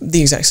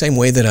 The exact same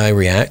way that I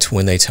react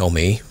when they tell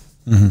me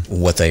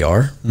what they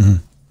are.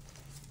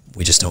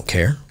 We just don't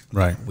care.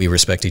 Right. We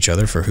respect each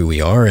other for who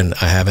we are, and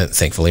I haven't,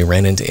 thankfully,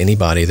 ran into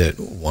anybody that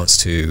wants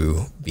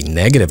to be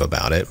negative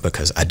about it,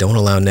 because I don't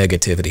allow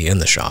negativity in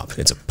the shop.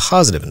 It's a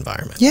positive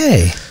environment.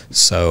 Yay.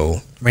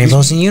 So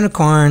Rainbows and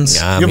unicorns.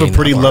 I You have mean, a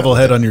pretty I'm level all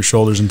right head with on your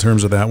shoulders in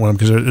terms of that one,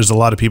 because there's a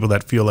lot of people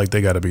that feel like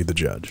they got to be the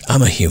judge. it.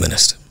 I'm a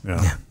humanist.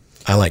 Yeah.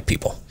 I like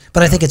people.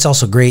 But I think it's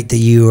also great that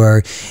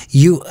you're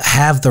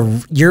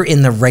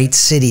in the right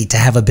city to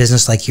have a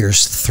business like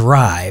yours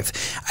thrive.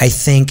 I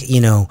think,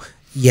 you know,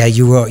 yeah,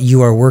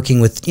 you are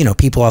working with, you know,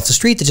 people off the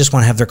street that just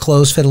want to have their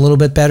clothes fit a little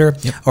bit better,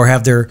 or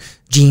have their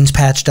jeans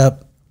patched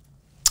up.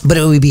 But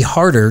it would be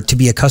harder to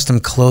be a custom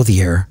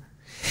clothier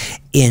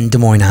in Des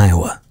Moines,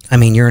 Iowa. I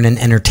mean, you're in an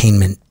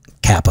entertainment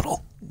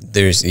capital.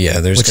 There's Which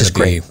is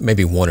going to be great.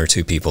 maybe one or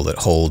two people that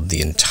hold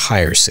the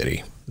entire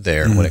city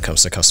there when it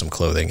comes to custom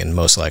clothing, and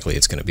most likely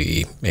it's going to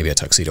be maybe a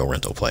tuxedo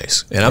rental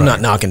place. And I'm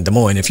not knocking Des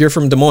Moines. If you're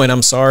from Des Moines,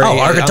 I'm sorry. Oh,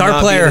 our guitar I'm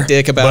not player. being a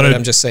dick about But it.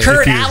 I'm just saying.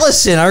 Kurt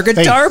Allison, our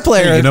guitar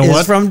player, you know is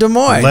what? from Des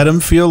Moines. Let them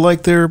feel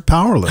like they're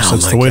powerless. Oh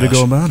That's my the way to gosh.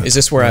 go about it. Is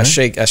this where I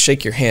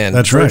shake your hand?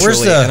 That's right. virtually,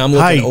 Where's the- and I'm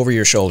looking Hi. over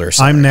your shoulder.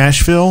 I'm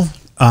Nashville.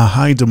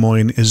 Hi, Des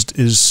Moines.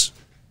 Is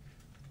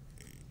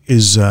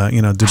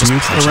you know,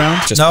 Dubuque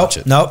around? Just Nope, punch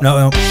it. nope.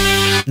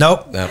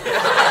 No.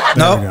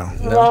 There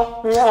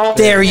we go.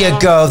 There you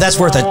go. That's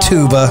worth a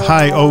tuba.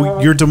 Hi. Oh,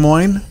 you're Des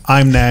Moines.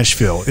 I'm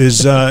Nashville.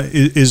 Is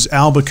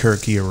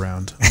Albuquerque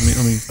around?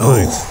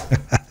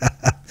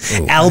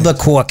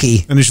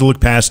 Albuquerque. And you should look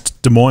past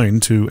Des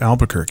Moines to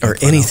Albuquerque. Or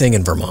anything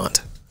in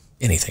Vermont.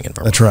 Anything in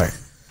Vermont. That's right.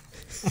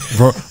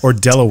 or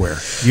Delaware.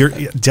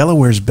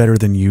 Delaware's better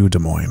than you, Des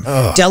Moines.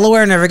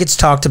 Delaware never gets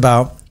talked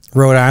about.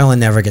 Rhode Island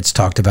never gets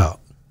talked about.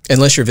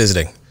 Unless you're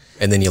visiting,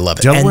 and then you love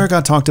it. Delaware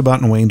got talked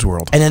about in Wayne's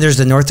World. And then there's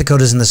the North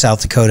Dakotas and the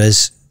South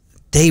Dakotas.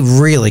 They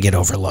really get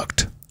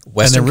overlooked.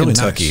 Western really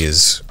Kentucky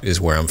nice.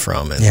 is where I'm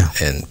from, and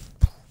and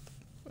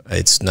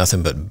it's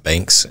nothing but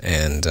banks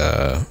and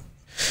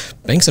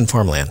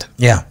farmland.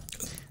 Yeah.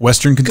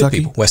 Western Good Kentucky.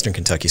 people. Western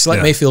Kentucky. So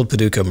like Mayfield,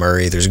 Paducah,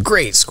 Murray. There's a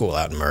great school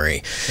out in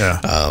Murray.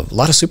 Yeah. A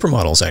lot of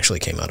supermodels actually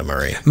came out of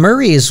Murray.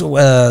 Murray is,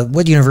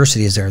 what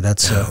university is there?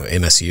 That's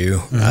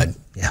MSU.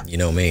 Yeah. You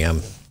know me.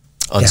 I'm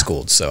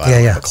unschooled, so I Yeah,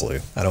 don't yeah. have a clue.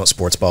 I don't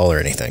sports ball or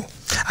anything.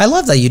 I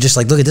love that you just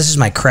like, look at this is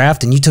my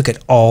craft, and you took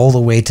it all the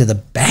way to the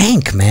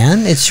bank,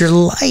 man. It's your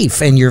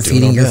life, and you're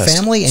feeding our your best.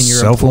 family, and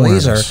your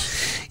employees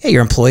Self-awareness.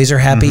 your employees are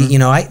happy. You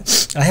know, I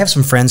have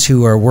some friends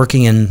who are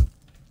working in,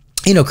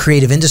 you know,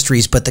 creative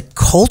industries, but the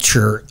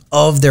culture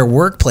of their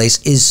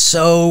workplace is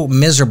so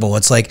miserable.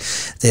 It's like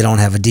they don't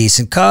have a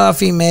decent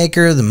coffee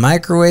maker. The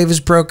microwave is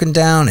broken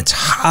down. It's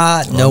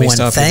hot. Let No me one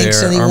stop you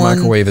thanks there. anyone. Our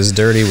microwave is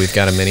dirty. We've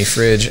got a mini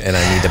fridge, and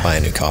I need to buy a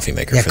new coffee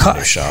maker for the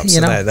new shop. you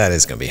So know. that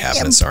is going to be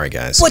happening. Sorry,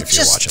 guys, But if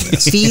you're just watching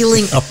this.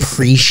 feeling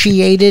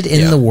appreciated in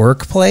Yeah. the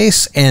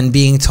workplace and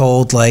being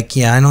told, like,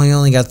 yeah, I know you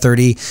only got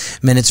 30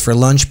 minutes for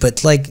lunch,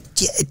 but like,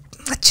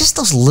 just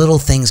those little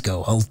things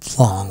go a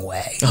long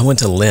way. I went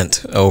to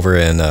Lent over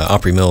in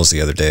Opry Mills the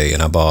other day,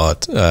 and I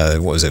bought,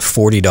 what was it,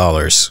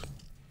 $40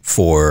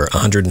 for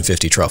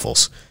 150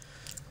 truffles.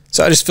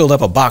 So I just filled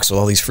up a box with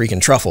all these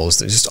freaking truffles.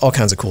 There's just all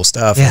kinds of cool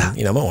stuff. Yeah. And,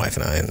 you know, my wife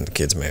and I and the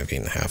kids may have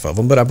eaten half of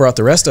them, but I brought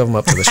the rest of them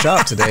up to the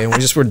shop today, and we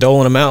just were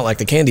doling them out like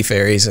the candy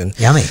fairies. And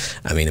Yummy.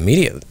 I mean,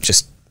 immediately,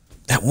 just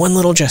that one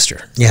little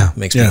gesture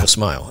makes people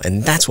smile,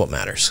 and that's what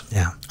matters.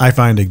 Yeah. I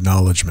find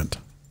acknowledgement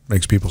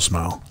makes people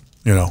smile.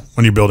 You know,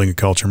 when you're building a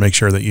culture, make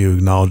sure that you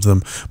acknowledge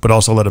them, but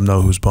also let them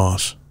know who's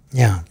boss.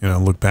 Yeah. You know,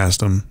 look past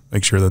them,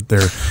 make sure that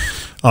they're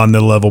on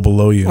the level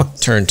below you.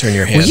 Turn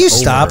your hand. Will you over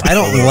stop? I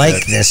don't a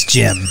like bit. this,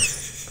 Jim.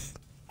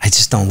 I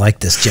just don't like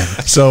this, Jim.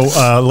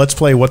 So let's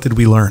play. What did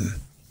we learn?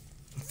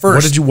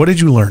 First, What did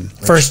you learn?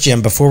 First,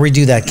 Jim, before we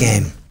do that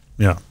game,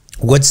 Yeah.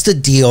 what's the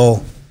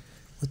deal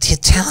with the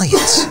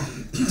Italians?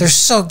 They're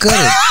so good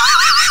at,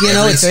 you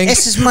know,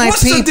 this is my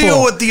What's people. the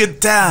deal with the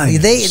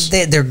Italians?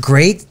 They're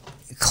great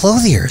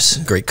clothiers.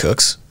 Great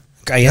cooks.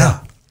 Yeah.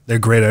 They're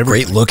great at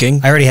everything. Great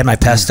looking. I already had my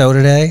pesto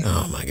today.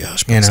 Oh my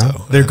gosh. You know?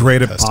 Pesto. They're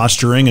great at Pesto.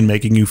 posturing and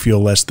making you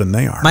feel less than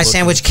they are. My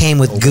sandwich came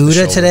with over the Gouda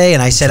shoulder. today,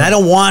 and I said, I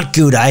don't want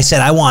Gouda. I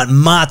said, I want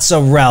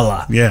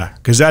mozzarella. Yeah,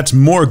 because that's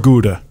more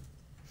Gouda.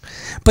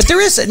 But there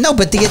is, no,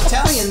 but the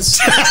Italians,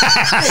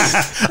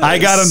 I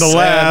got him to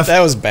laugh. That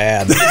was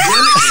bad.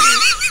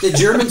 the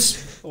Germans,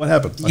 What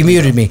happened? you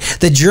muted me.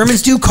 The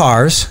Germans do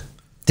cars.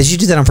 Did you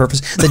do that on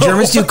purpose? The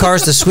Germans do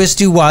cars, the Swiss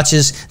do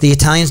watches, the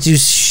Italians do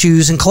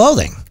shoes and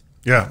clothing.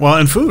 Yeah, well,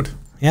 and food.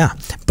 Yeah.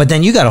 But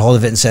then you got a hold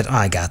of it and said, oh,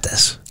 I got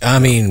this. I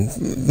mean,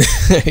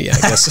 yeah,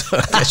 I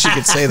guess you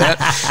could say that.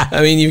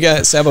 I mean, you've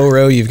got Savile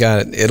Row, you've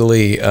got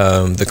Italy.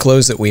 The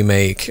clothes that we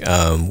make,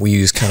 we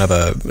use kind of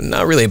a,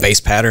 not really a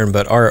base pattern,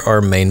 but our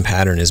main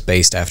pattern is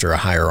based after a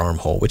higher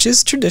armhole, which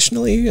is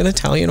traditionally an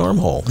Italian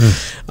armhole.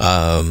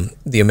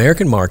 The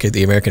American market,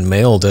 the American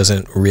male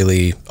doesn't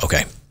really,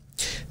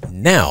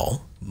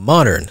 now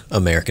modern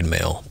American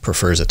male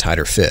prefers a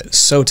tighter fit,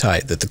 so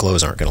tight that the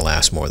clothes aren't going to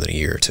last more than a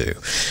year or two.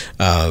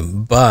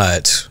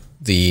 But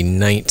the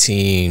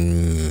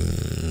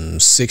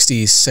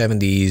 1960s,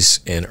 70s,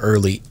 and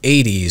early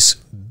 80s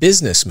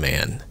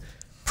businessman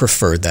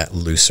preferred that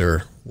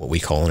looser, what we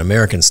call an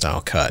American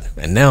style cut.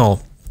 And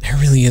now there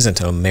really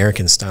isn't an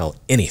American style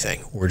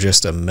anything. We're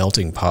just a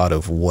melting pot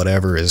of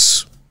whatever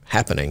is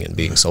happening and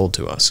being sold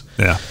to us.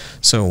 Yeah.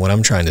 So what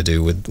I'm trying to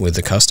do with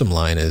the custom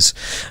line is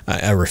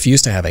I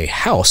refuse to have a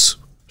house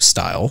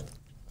style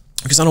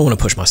because I don't want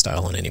to push my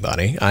style on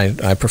anybody.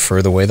 I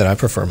prefer the way that I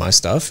prefer my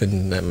stuff,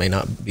 and that may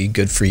not be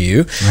good for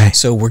you. Right.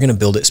 So we're going to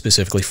build it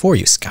specifically for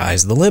you.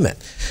 Sky's the limit.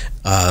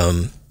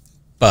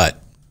 But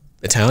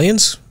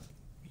Italians,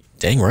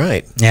 dang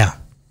right. Yeah.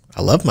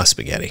 I love my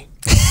spaghetti.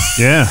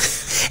 Yeah.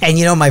 And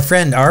you know, our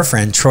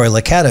friend Troy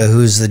Licetta,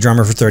 who's the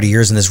drummer for 30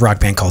 years in this rock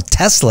band called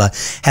Tesla,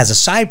 has a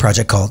side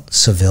project called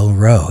Savile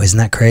Row. Isn't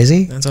that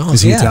crazy? That's awesome.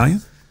 Is he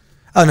Italian?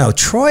 Oh no,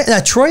 Troy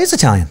is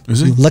Italian. Is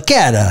he?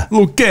 Licetta.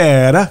 Look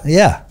at her.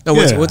 Yeah. No,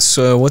 Yeah.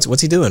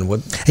 what's he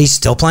doing? He's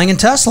still playing in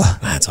Tesla.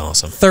 That's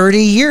awesome.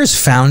 30 years,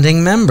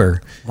 founding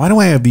member. Why do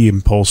I have the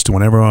impulse to,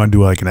 whenever I want to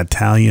do like an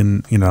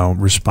Italian,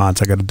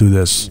 response, I got to do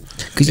this?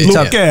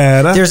 Look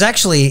at her. There's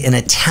actually an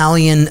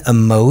Italian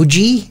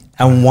emoji.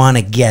 I want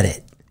to get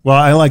it. Well,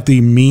 I like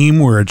the meme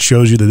where it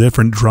shows you the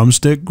different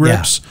drumstick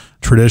grips.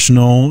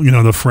 Traditional,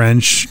 the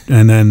French,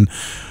 and then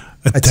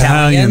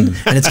Italian.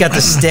 And it's got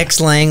the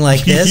sticks laying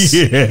like this.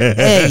 Yeah.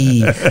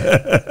 Hey.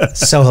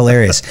 So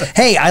hilarious.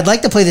 Hey, I'd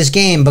like to play this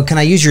game, but can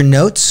I use your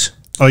notes?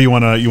 Oh, you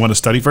want to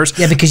study first?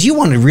 Yeah, because you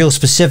wanted real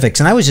specifics,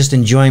 and I was just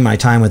enjoying my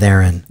time with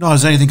Aaron. No,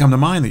 has anything come to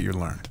mind that you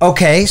learned?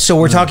 Okay, so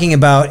we're talking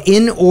about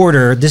in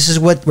order. This is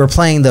what we're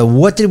playing, the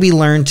What Did We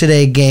Learn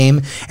Today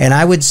game. And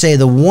I would say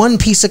the one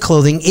piece of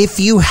clothing, if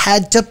you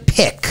had to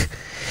pick,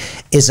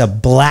 is a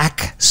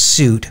black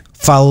suit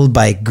followed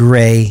by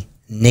gray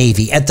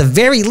navy. At the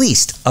very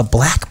least, a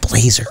black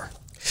blazer.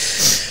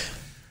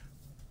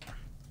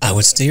 I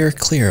would steer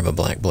clear of a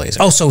black blazer.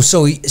 Oh,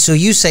 so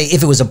you say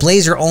if it was a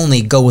blazer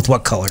only, go with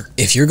what color?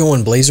 If you're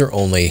going blazer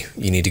only,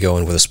 you need to go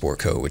in with a sport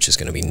coat, which is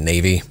going to be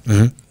navy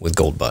with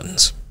gold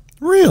buttons.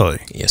 Really?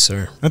 Yes,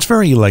 sir. That's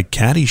very like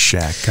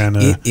Caddyshack kind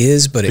of. It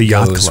is, but the it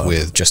yacht goes club.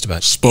 with just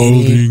about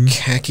Spalding. any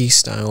khaki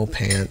style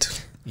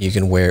pant. You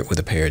can wear it with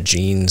a pair of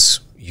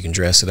jeans. You can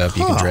dress it up.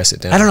 You can dress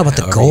it down. I don't know about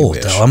the however you gold,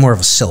 wish. though. I'm more of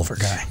a silver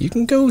guy. You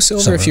can go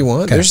silver Silver, if you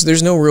want. okay.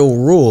 There's no real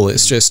rule.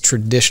 It's just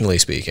traditionally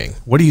speaking.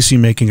 What do you see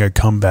making a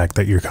comeback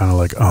that you're kind of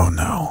like, oh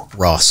no?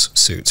 Ross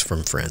suits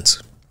from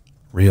Friends.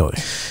 Really?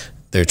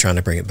 They're trying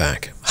to bring it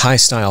back. High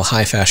style,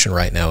 high fashion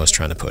right now is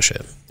trying to push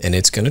it. And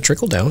it's going to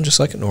trickle down just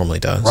like it normally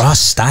does. Ross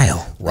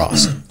style.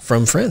 Ross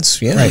from Friends.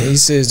 Yeah. Right.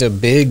 He's a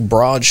big,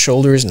 broad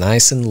shoulders,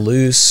 nice and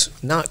loose.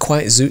 Not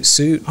quite zoot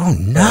suit. Oh,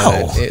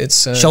 no.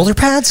 It's Shoulder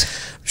pads?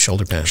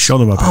 shoulder pads.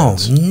 Shoulder Oh,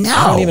 pads. no.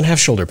 I don't even have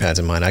shoulder pads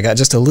in mine. I got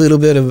just a little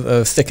bit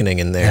of thickening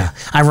in there. Yeah.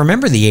 I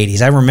remember the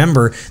 80s. I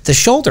remember the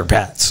shoulder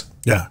pads.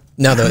 Yeah.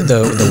 Now,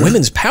 the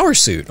women's power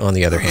suit, on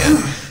the other hand,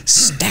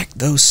 stack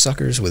those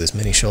suckers with as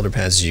many shoulder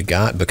pads as you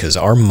got, because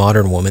our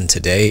modern woman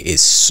today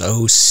is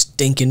so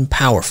stinking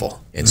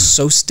powerful and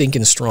so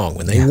stinking strong.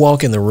 When they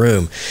walk in the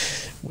room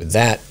with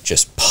that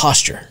just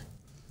posture,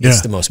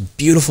 It's the most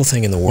beautiful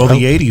thing in the world. Well,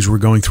 the 80s, we're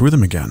going through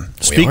them again.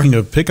 Speaking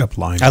of pickup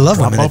lines. I love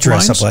women that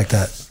dress up like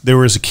that. There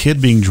was a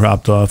kid being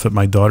dropped off at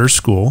my daughter's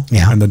school,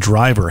 and the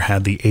driver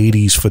had the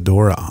 80s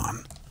fedora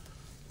on.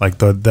 Like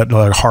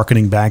that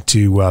harkening back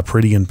to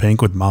Pretty in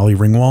Pink with Molly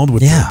Ringwald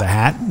with the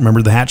hat.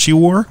 Remember the hat she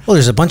wore? Well,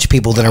 there's a bunch of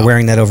people that are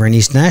wearing that over in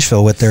East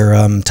Nashville with their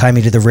tie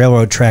me to the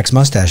railroad tracks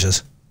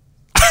mustaches.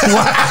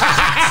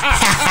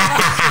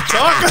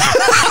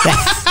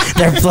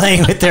 They're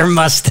playing with their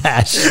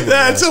mustache.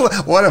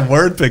 What a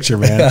word picture,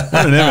 man.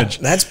 What an image.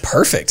 That's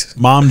perfect.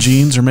 Mom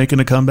jeans are making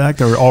a comeback.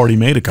 They're already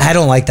made a comeback. I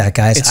don't like that,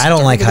 guys. I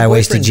don't like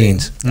high-waisted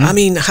jeans. I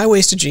mean,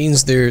 high-waisted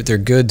jeans, they're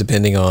good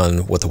depending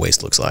on what the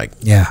waist looks like.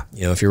 Yeah.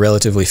 You know, if you're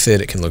relatively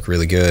fit, it can look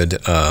really good.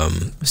 But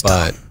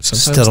sometimes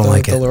still don't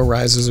like the it. low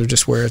rises are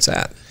just where it's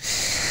at.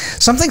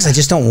 Some things I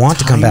just don't want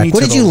to come back.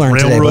 What did you learn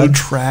today, bud? Railroad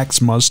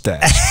tracks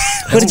mustache.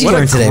 What did you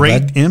learn today,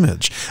 great bud?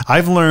 image.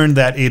 I've learned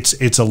that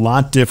it's a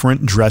lot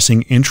different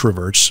dressing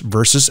introverts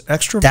versus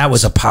extroverts. That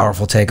was a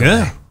powerful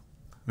takeaway.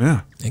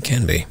 Yeah. It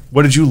can be.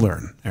 What did you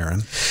learn,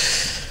 Aaron?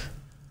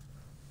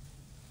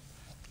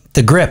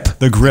 The grip.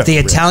 The grip. The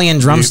Italian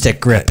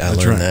drumstick grip. I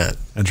learned that.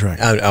 That's right.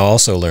 I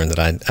also learned that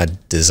I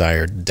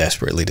desired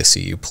desperately to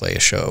see you play a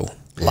show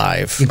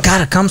live. You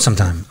gotta come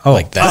sometime. Oh,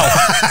 Like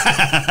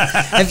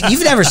that.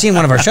 you've never seen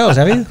one of our shows,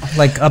 have you?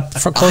 Like up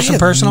for close and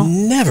personal?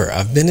 Never.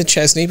 I've been to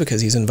Chesney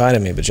because he's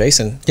invited me, but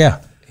Jason. Yeah.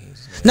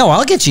 No,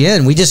 I'll get you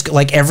in. We just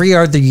like every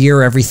other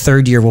year, every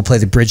third year, we'll play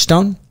the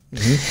Bridgestone,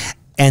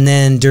 and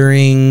then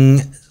during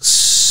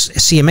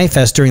CMA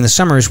Fest during the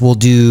summers, we'll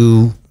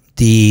do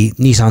the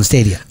Nissan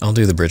Stadium. I'll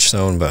do the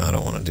Bridgestone, but I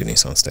don't want to do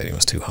Nissan Stadium.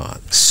 It's too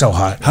hot. So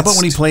hot. How about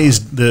when he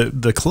plays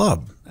the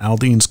club,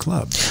 Aldean's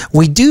Club?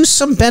 We do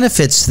some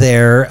benefits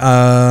there,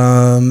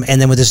 and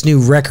then with this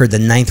new record, the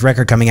 9th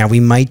record coming out, we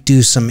might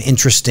do some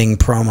interesting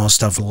promo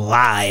stuff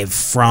live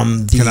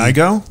from the. Can I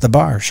go? The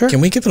bar, sure.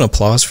 Can we give an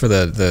applause for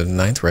the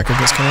 9th record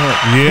that's coming out?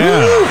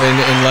 Yeah.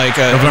 And like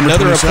November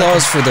another 22nd.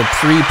 applause for the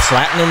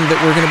pre-platinum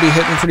that we're going to be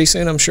hitting pretty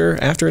soon, I'm sure,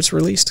 after it's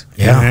released.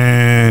 Yeah.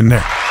 And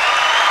there.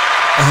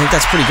 I think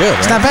that's pretty good, right?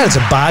 It's not bad. It's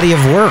a body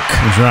of work.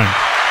 That's right.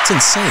 It's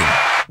insane.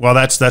 Well,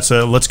 that's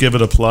let's give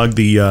it a plug.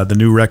 The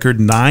new record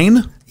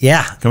 9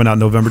 Yeah. coming out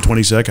November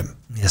 22nd.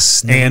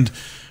 Yes. And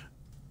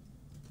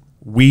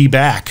We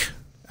Back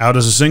out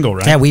as a single,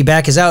 right? Yeah, We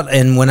Back is out.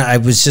 And when I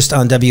was just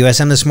on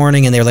WSM this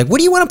morning and they were like, what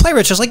do you want to play,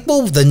 Rich? I was like,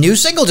 well, the new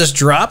single just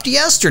dropped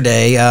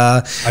yesterday.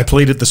 I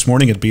played it this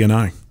morning at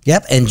BNI.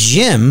 Yep. And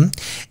Jim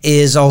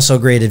is also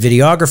great at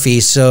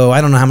videography. So I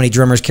don't know how many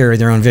drummers carry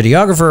their own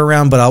videographer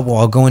around, but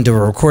I'll go into a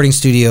recording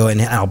studio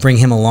and I'll bring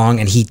him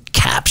along and he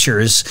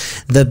captures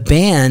the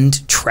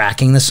band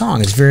tracking the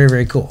song. It's very,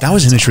 very cool. That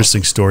was an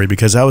interesting story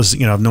because I was,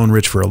 I've known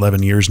Rich for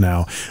 11 years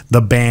now.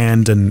 The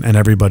band and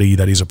everybody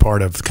that he's a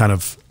part of kind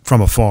of from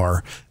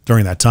afar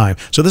during that time.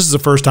 So this is the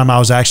first time I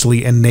was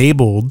actually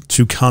enabled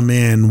to come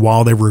in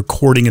while they were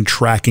recording and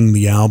tracking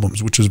the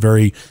albums, which was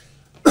very,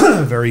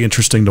 very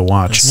interesting to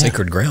watch. That's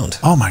sacred ground.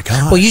 Oh my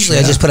God. Well, usually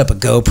I just put up a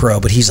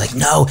GoPro, but he's like,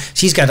 no,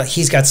 he's got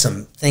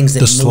some things that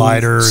The move.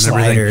 slider and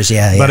sliders,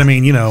 everything. yeah. But I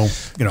mean,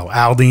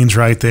 Aldean's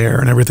right there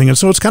and everything. And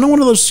so it's kind of one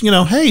of those,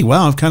 hey,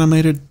 wow, I've kind of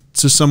made it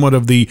to somewhat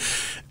of the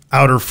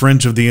outer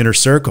fringe of the inner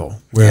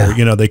circle where,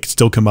 they could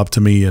still come up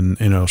to me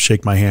and,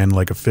 shake my hand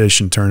like a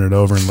fish and turn it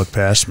over and look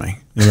past me.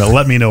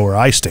 Let me know where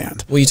I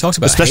stand. Well, you talked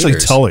about especially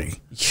haters.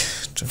 Tully.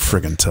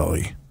 Friggin'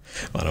 Tully.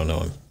 I don't know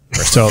him.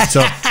 So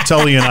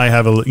Tully and I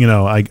have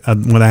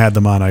when I had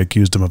them on, I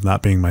accused him of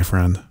not being my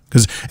friend.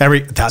 Because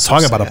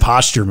talk about a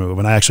posture move,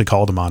 and I actually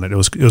called him on it. It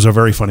was a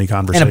very funny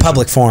conversation. In a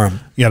public forum.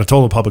 Yeah, in a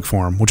total public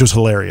forum, which was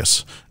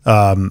hilarious.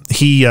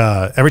 He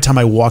every time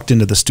I walked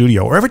into the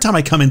studio, or every time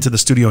I come into the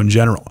studio in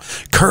general,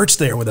 Kurt's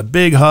there with a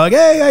big hug.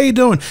 Hey, how you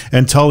doing?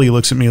 And Tully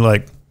looks at me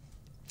like,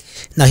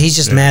 no, he's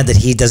just mad that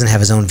he doesn't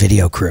have his own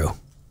video crew.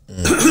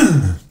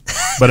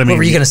 But I mean, What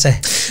were you going to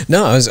say?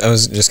 No, I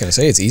was just going to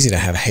say it's easy to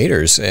have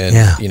haters, and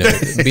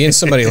being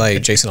somebody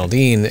like Jason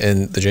Aldean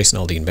and the Jason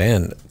Aldean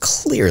band,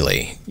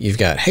 clearly you've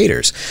got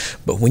haters.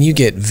 But when you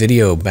get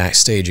video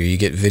backstage, or you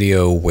get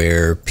video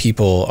where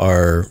people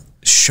are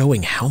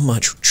showing how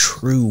much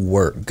true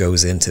work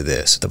goes into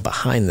this, the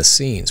behind the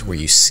scenes, where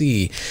you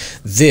see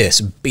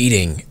this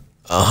beating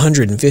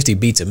 150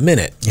 beats a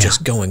minute,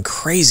 just going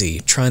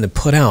crazy, trying to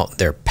put out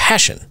their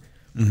passion,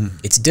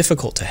 it's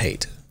difficult to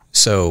hate.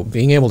 So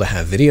being able to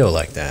have video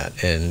like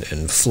that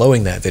and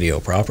flowing that video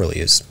properly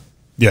it's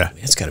got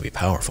to be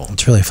powerful.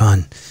 It's really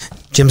fun.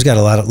 Jim's got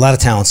a lot of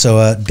talent.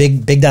 So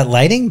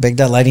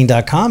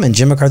big.lighting.com and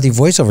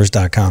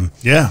jimmccarthyvoiceovers.com.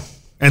 Yeah.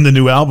 And the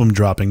new album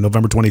dropping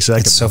November 22nd.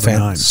 It's so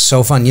fun.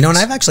 So fun. And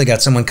I've actually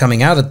got someone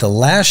coming out at the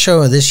last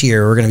show of this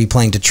year. We're going to be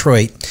playing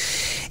Detroit.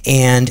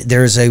 And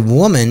there's a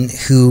woman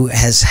who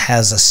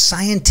has a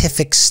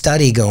scientific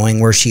study going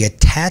where she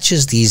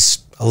attaches these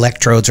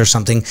electrodes or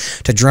something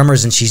to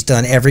drummers, and she's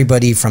done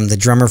everybody from the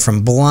drummer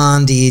from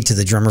Blondie to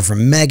the drummer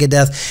from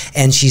Megadeth,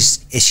 and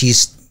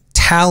she's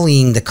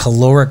tallying the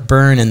caloric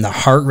burn and the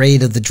heart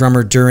rate of the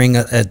drummer during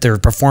their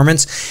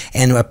performance.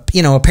 And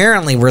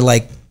apparently we're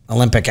like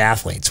Olympic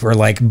athletes. We're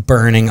like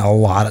burning a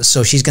lot of,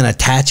 so she's going to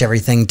attach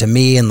everything to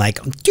me and like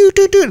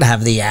and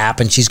have the app,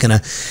 and she's going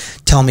to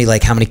tell me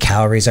like how many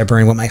calories I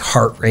burned, what my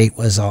heart rate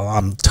was.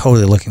 I'm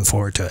totally looking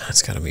forward to it.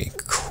 That's got to be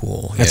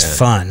cool. That's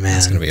fun, man.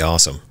 That's going to be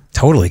awesome.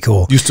 Totally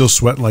cool. You still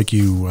sweat like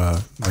you,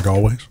 like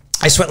always?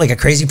 I sweat like a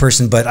crazy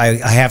person, but I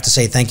have to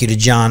say thank you to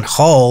John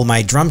Hull,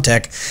 my drum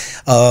tech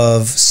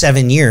of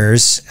 7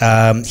 years.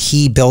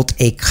 He built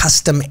a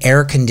custom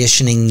air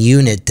conditioning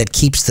unit that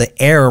keeps the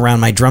air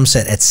around my drum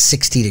set at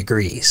 60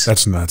 degrees.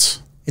 That's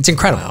nuts. It's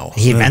incredible. Wow.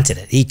 He invented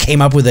it. He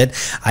came up with it.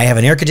 I have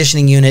an air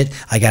conditioning unit.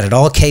 I got it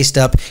all cased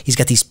up. He's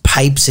got these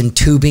pipes and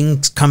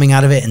tubing coming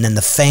out of it, and then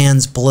the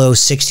fans blow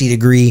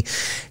 60-degree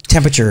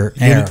temperature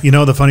air. You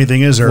know, the funny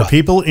thing is, there are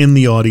people in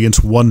the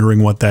audience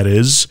wondering what that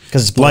is.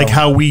 'Cause it's like blow.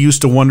 how we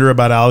used to wonder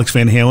about Alex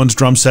Van Halen's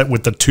drum set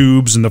with the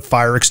tubes and the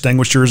fire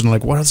extinguishers, and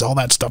like, what is all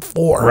that stuff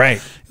for?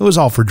 Right. It was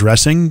all for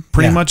dressing,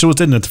 pretty Yeah. much. It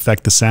didn't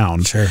affect the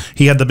sound. Sure.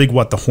 He had the big,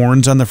 the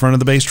horns on the front of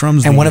the bass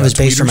drums? And the, one of his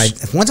bass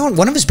tweeters? drums,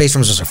 one of his bass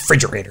drums was a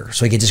refrigerator,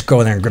 so he could just go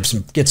in there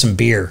and get some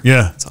beer.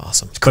 Yeah. That's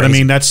awesome. But I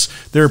mean,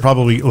 they're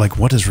probably like,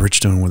 what is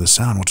Rich doing with the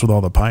sound? What's with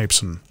all the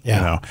pipes? And, you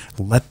know,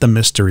 let the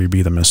mystery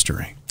be the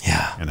mystery.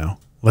 Yeah. You know,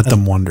 let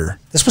them wonder.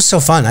 This was so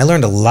fun. I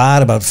learned a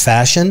lot about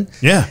fashion.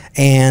 Yeah.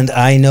 And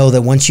I know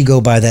that once you go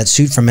buy that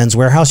suit from Men's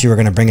Warehouse, you are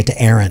going to bring it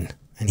to Aaron,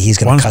 and he's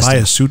going to Buy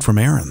custom. a suit from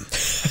Aaron.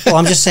 Well,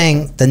 I'm just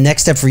saying the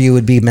next step for you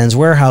would be Men's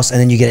Warehouse, and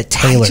then you get it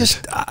tailored.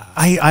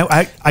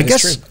 I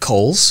guess True.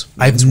 Kohl's.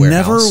 I've Men's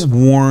never Warehouse.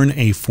 worn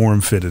a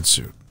form-fitted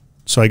suit.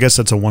 So I guess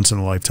that's a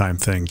once-in-a-lifetime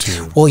thing,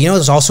 too. Well, you know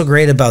what's also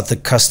great about the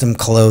custom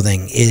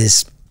clothing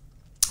is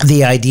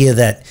the idea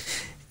that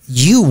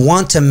you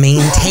want to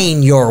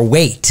maintain your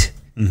weight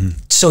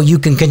so you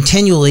can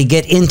continually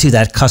get into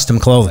that custom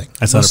clothing.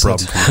 That's not a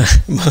problem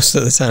for me. Most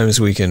of the times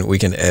we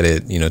can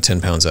edit,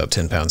 10 pounds up,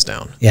 10 pounds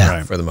down. Yeah.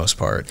 Right. For the most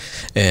part.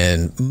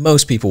 And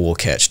most people will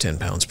catch 10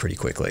 pounds pretty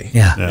quickly.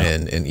 Yeah.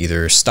 And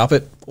either stop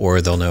it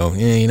or they'll know,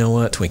 you know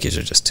what? Twinkies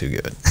are just too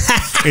good.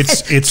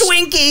 It's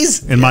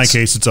Twinkies! in my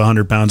case, it's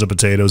 100 pounds of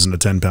potatoes in a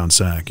 10-pound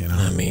sack. You know,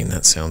 I mean,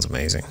 that sounds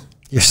amazing.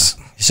 You're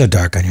so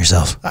dark on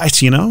yourself.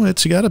 it's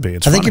got to be.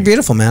 It's I think funny. you're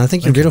beautiful, man. I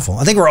think you're beautiful.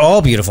 I think we're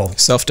all beautiful.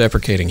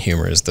 Self-deprecating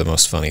humor is the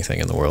most funny thing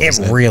in the world. It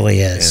isn't really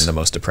is. And the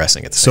most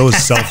depressing at the So same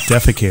is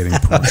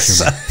self-defecating porn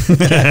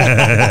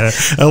humor.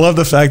 I love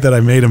the fact that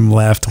I made him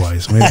laugh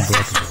twice. I made him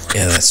both.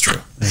 Yeah, that's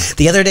true.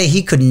 The other day,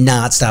 he could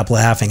not stop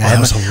laughing. I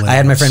was had my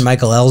hilarious. friend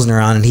Michael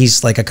Elsner on, and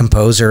he's like a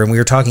composer, and we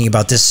were talking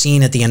about this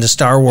scene at the end of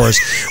Star Wars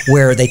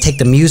where they take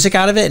the music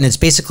out of it, and it's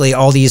basically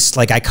all these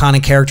like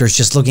iconic characters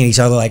just looking at each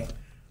other like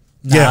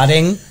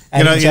nodding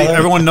at each other.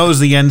 Everyone knows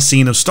the end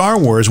scene of Star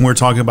Wars, and we're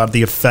talking about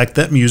the effect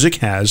that music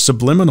has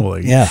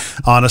subliminally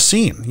on a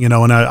scene.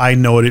 And I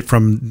know it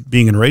from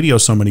being in radio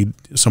so many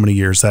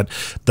years that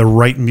the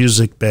right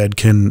music bed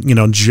can,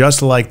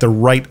 just like the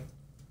right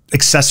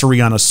accessory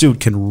on a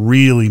suit can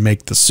really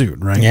make the suit,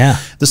 right? Yeah.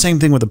 The same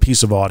thing with a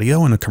piece of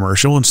audio and a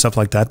commercial and stuff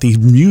like that. The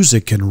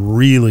music can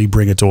really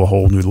bring it to a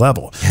whole new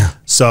level. Yeah.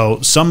 So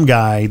some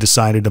guy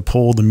decided to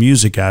pull the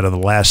music out of the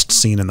last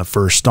scene in the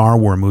first Star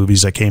Wars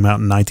movies that came out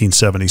in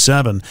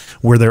 1977,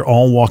 where they're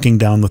all walking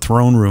down the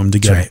throne room to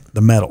get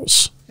the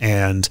medals.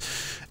 And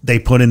they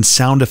put in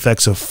sound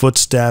effects of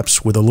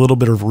footsteps with a little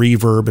bit of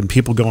reverb and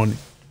people going,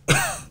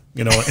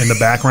 in the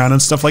background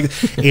and stuff like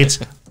that. It's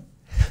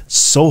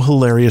so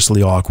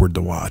hilariously awkward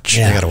to watch.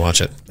 I got to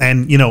watch it.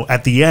 And,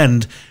 at the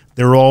end,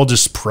 they're all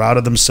just proud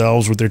of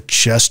themselves with their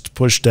chest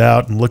pushed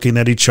out and looking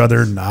at each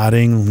other,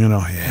 nodding,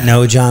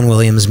 No John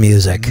Williams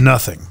music.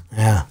 nothing.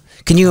 Yeah.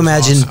 Can you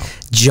imagine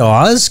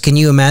Jaws? Can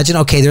you imagine?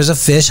 Okay, there's a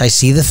fish. I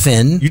see the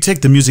fin. You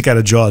take the music out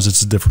of Jaws,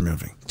 it's a different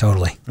movie.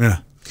 Totally. Yeah.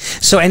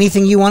 So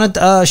anything you want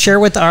to share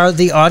with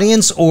the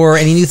audience or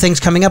any new things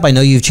coming up? I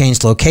know you've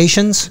changed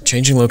locations.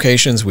 Changing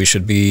locations, we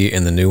should be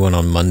in the new one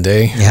on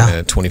Monday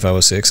at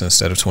 2506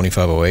 instead of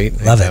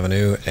 2508 Love 8th it.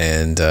 Avenue,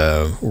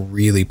 and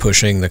really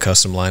pushing the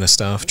custom line of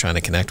stuff, trying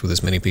to connect with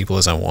as many people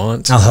as I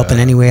want. I'll help in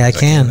any way I as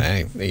can.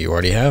 Hey, you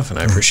already have, and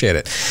I appreciate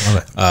it.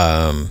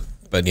 Love it.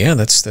 But yeah,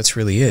 that's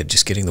really it.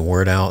 Just getting the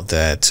word out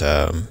that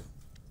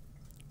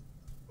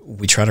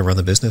we try to run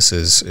the business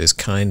as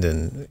kind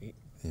and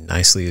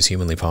nicely as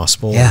humanly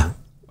possible. Yeah.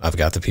 I've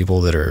got the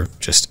people that are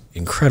just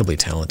incredibly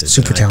talented.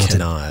 Super and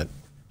talented.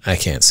 I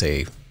can't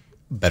say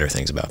better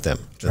things about them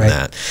than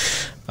Right.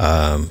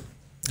 that.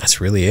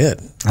 That's really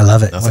it. I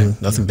love it.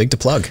 Nothing big to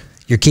plug.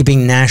 You're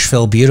keeping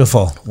Nashville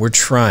beautiful. We're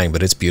trying,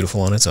 but it's beautiful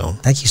on its own.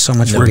 Thank you so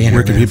much for Where being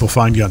here. can man. people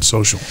find you on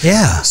social?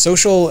 Yeah.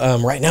 Social,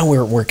 right now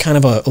we're kind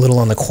of a little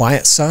on the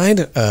quiet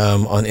side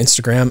on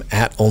Instagram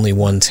at Only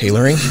One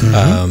Tailoring.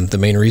 The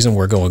main reason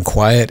we're going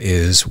quiet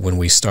is when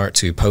we start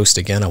to post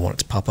again, I want it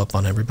to pop up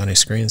on everybody's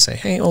screen and say,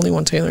 hey, Only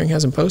One Tailoring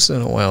hasn't posted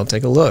in a while.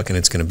 Take a look. And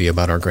it's going to be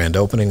about our grand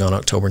opening on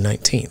October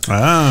 19th.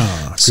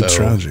 Ah, good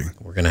strategy.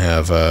 We're going to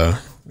have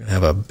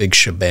a big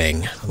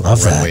shebang.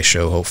 Love that. Runway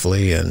show,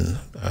 hopefully, and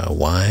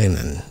wine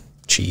and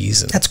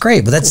cheese. And that's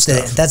great, but that's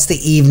the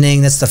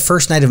evening. That's the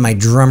first night of my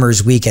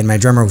drummer's weekend. My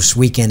drummer's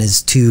weekend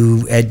is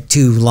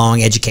two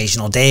long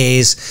educational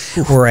days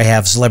where I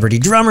have celebrity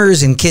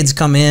drummers and kids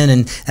come in,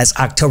 and that's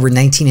October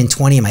 19 and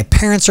 20. And my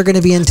parents are going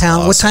to be in town.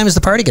 Awesome. What time is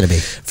the party going to be?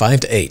 5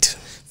 to 8.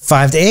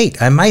 5 to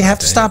 8. I might have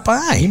to stop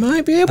by. You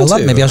might be able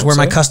to. Maybe I'll wear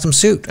my custom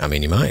suit. I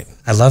mean, you might.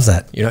 I love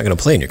that. You're not going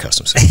to play in your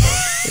custom suit.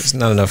 There's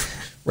not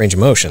enough range of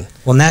motion.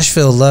 Well,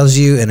 Nashville loves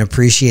you and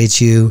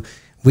appreciates you.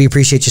 We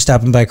appreciate you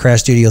stopping by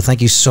Crash Studio.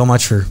 Thank you so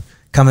much for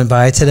coming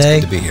by today.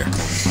 It's good to be here.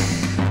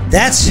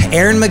 That's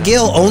Aaron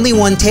McGill, Only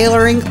One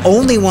Tailoring,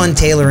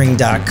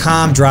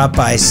 onlyonetailoring.com. Drop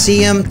by,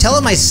 see him. Tell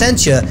him I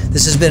sent you.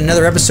 This has been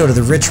another episode of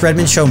The Rich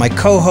Redmond Show. My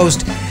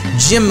co-host,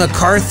 Jim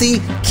McCarthy.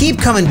 Keep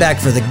coming back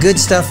for the good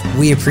stuff.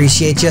 We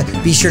appreciate you.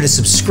 Be sure to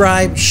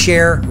subscribe,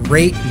 share,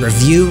 rate,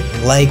 review,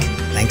 like.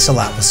 Thanks a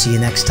lot. We'll see you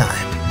next time.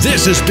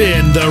 This has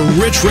been The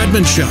Rich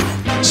Redmond Show.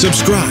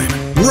 Subscribe,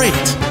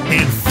 rate,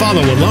 and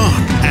follow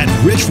along at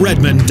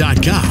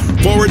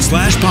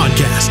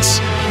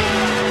richredmond.com/podcasts.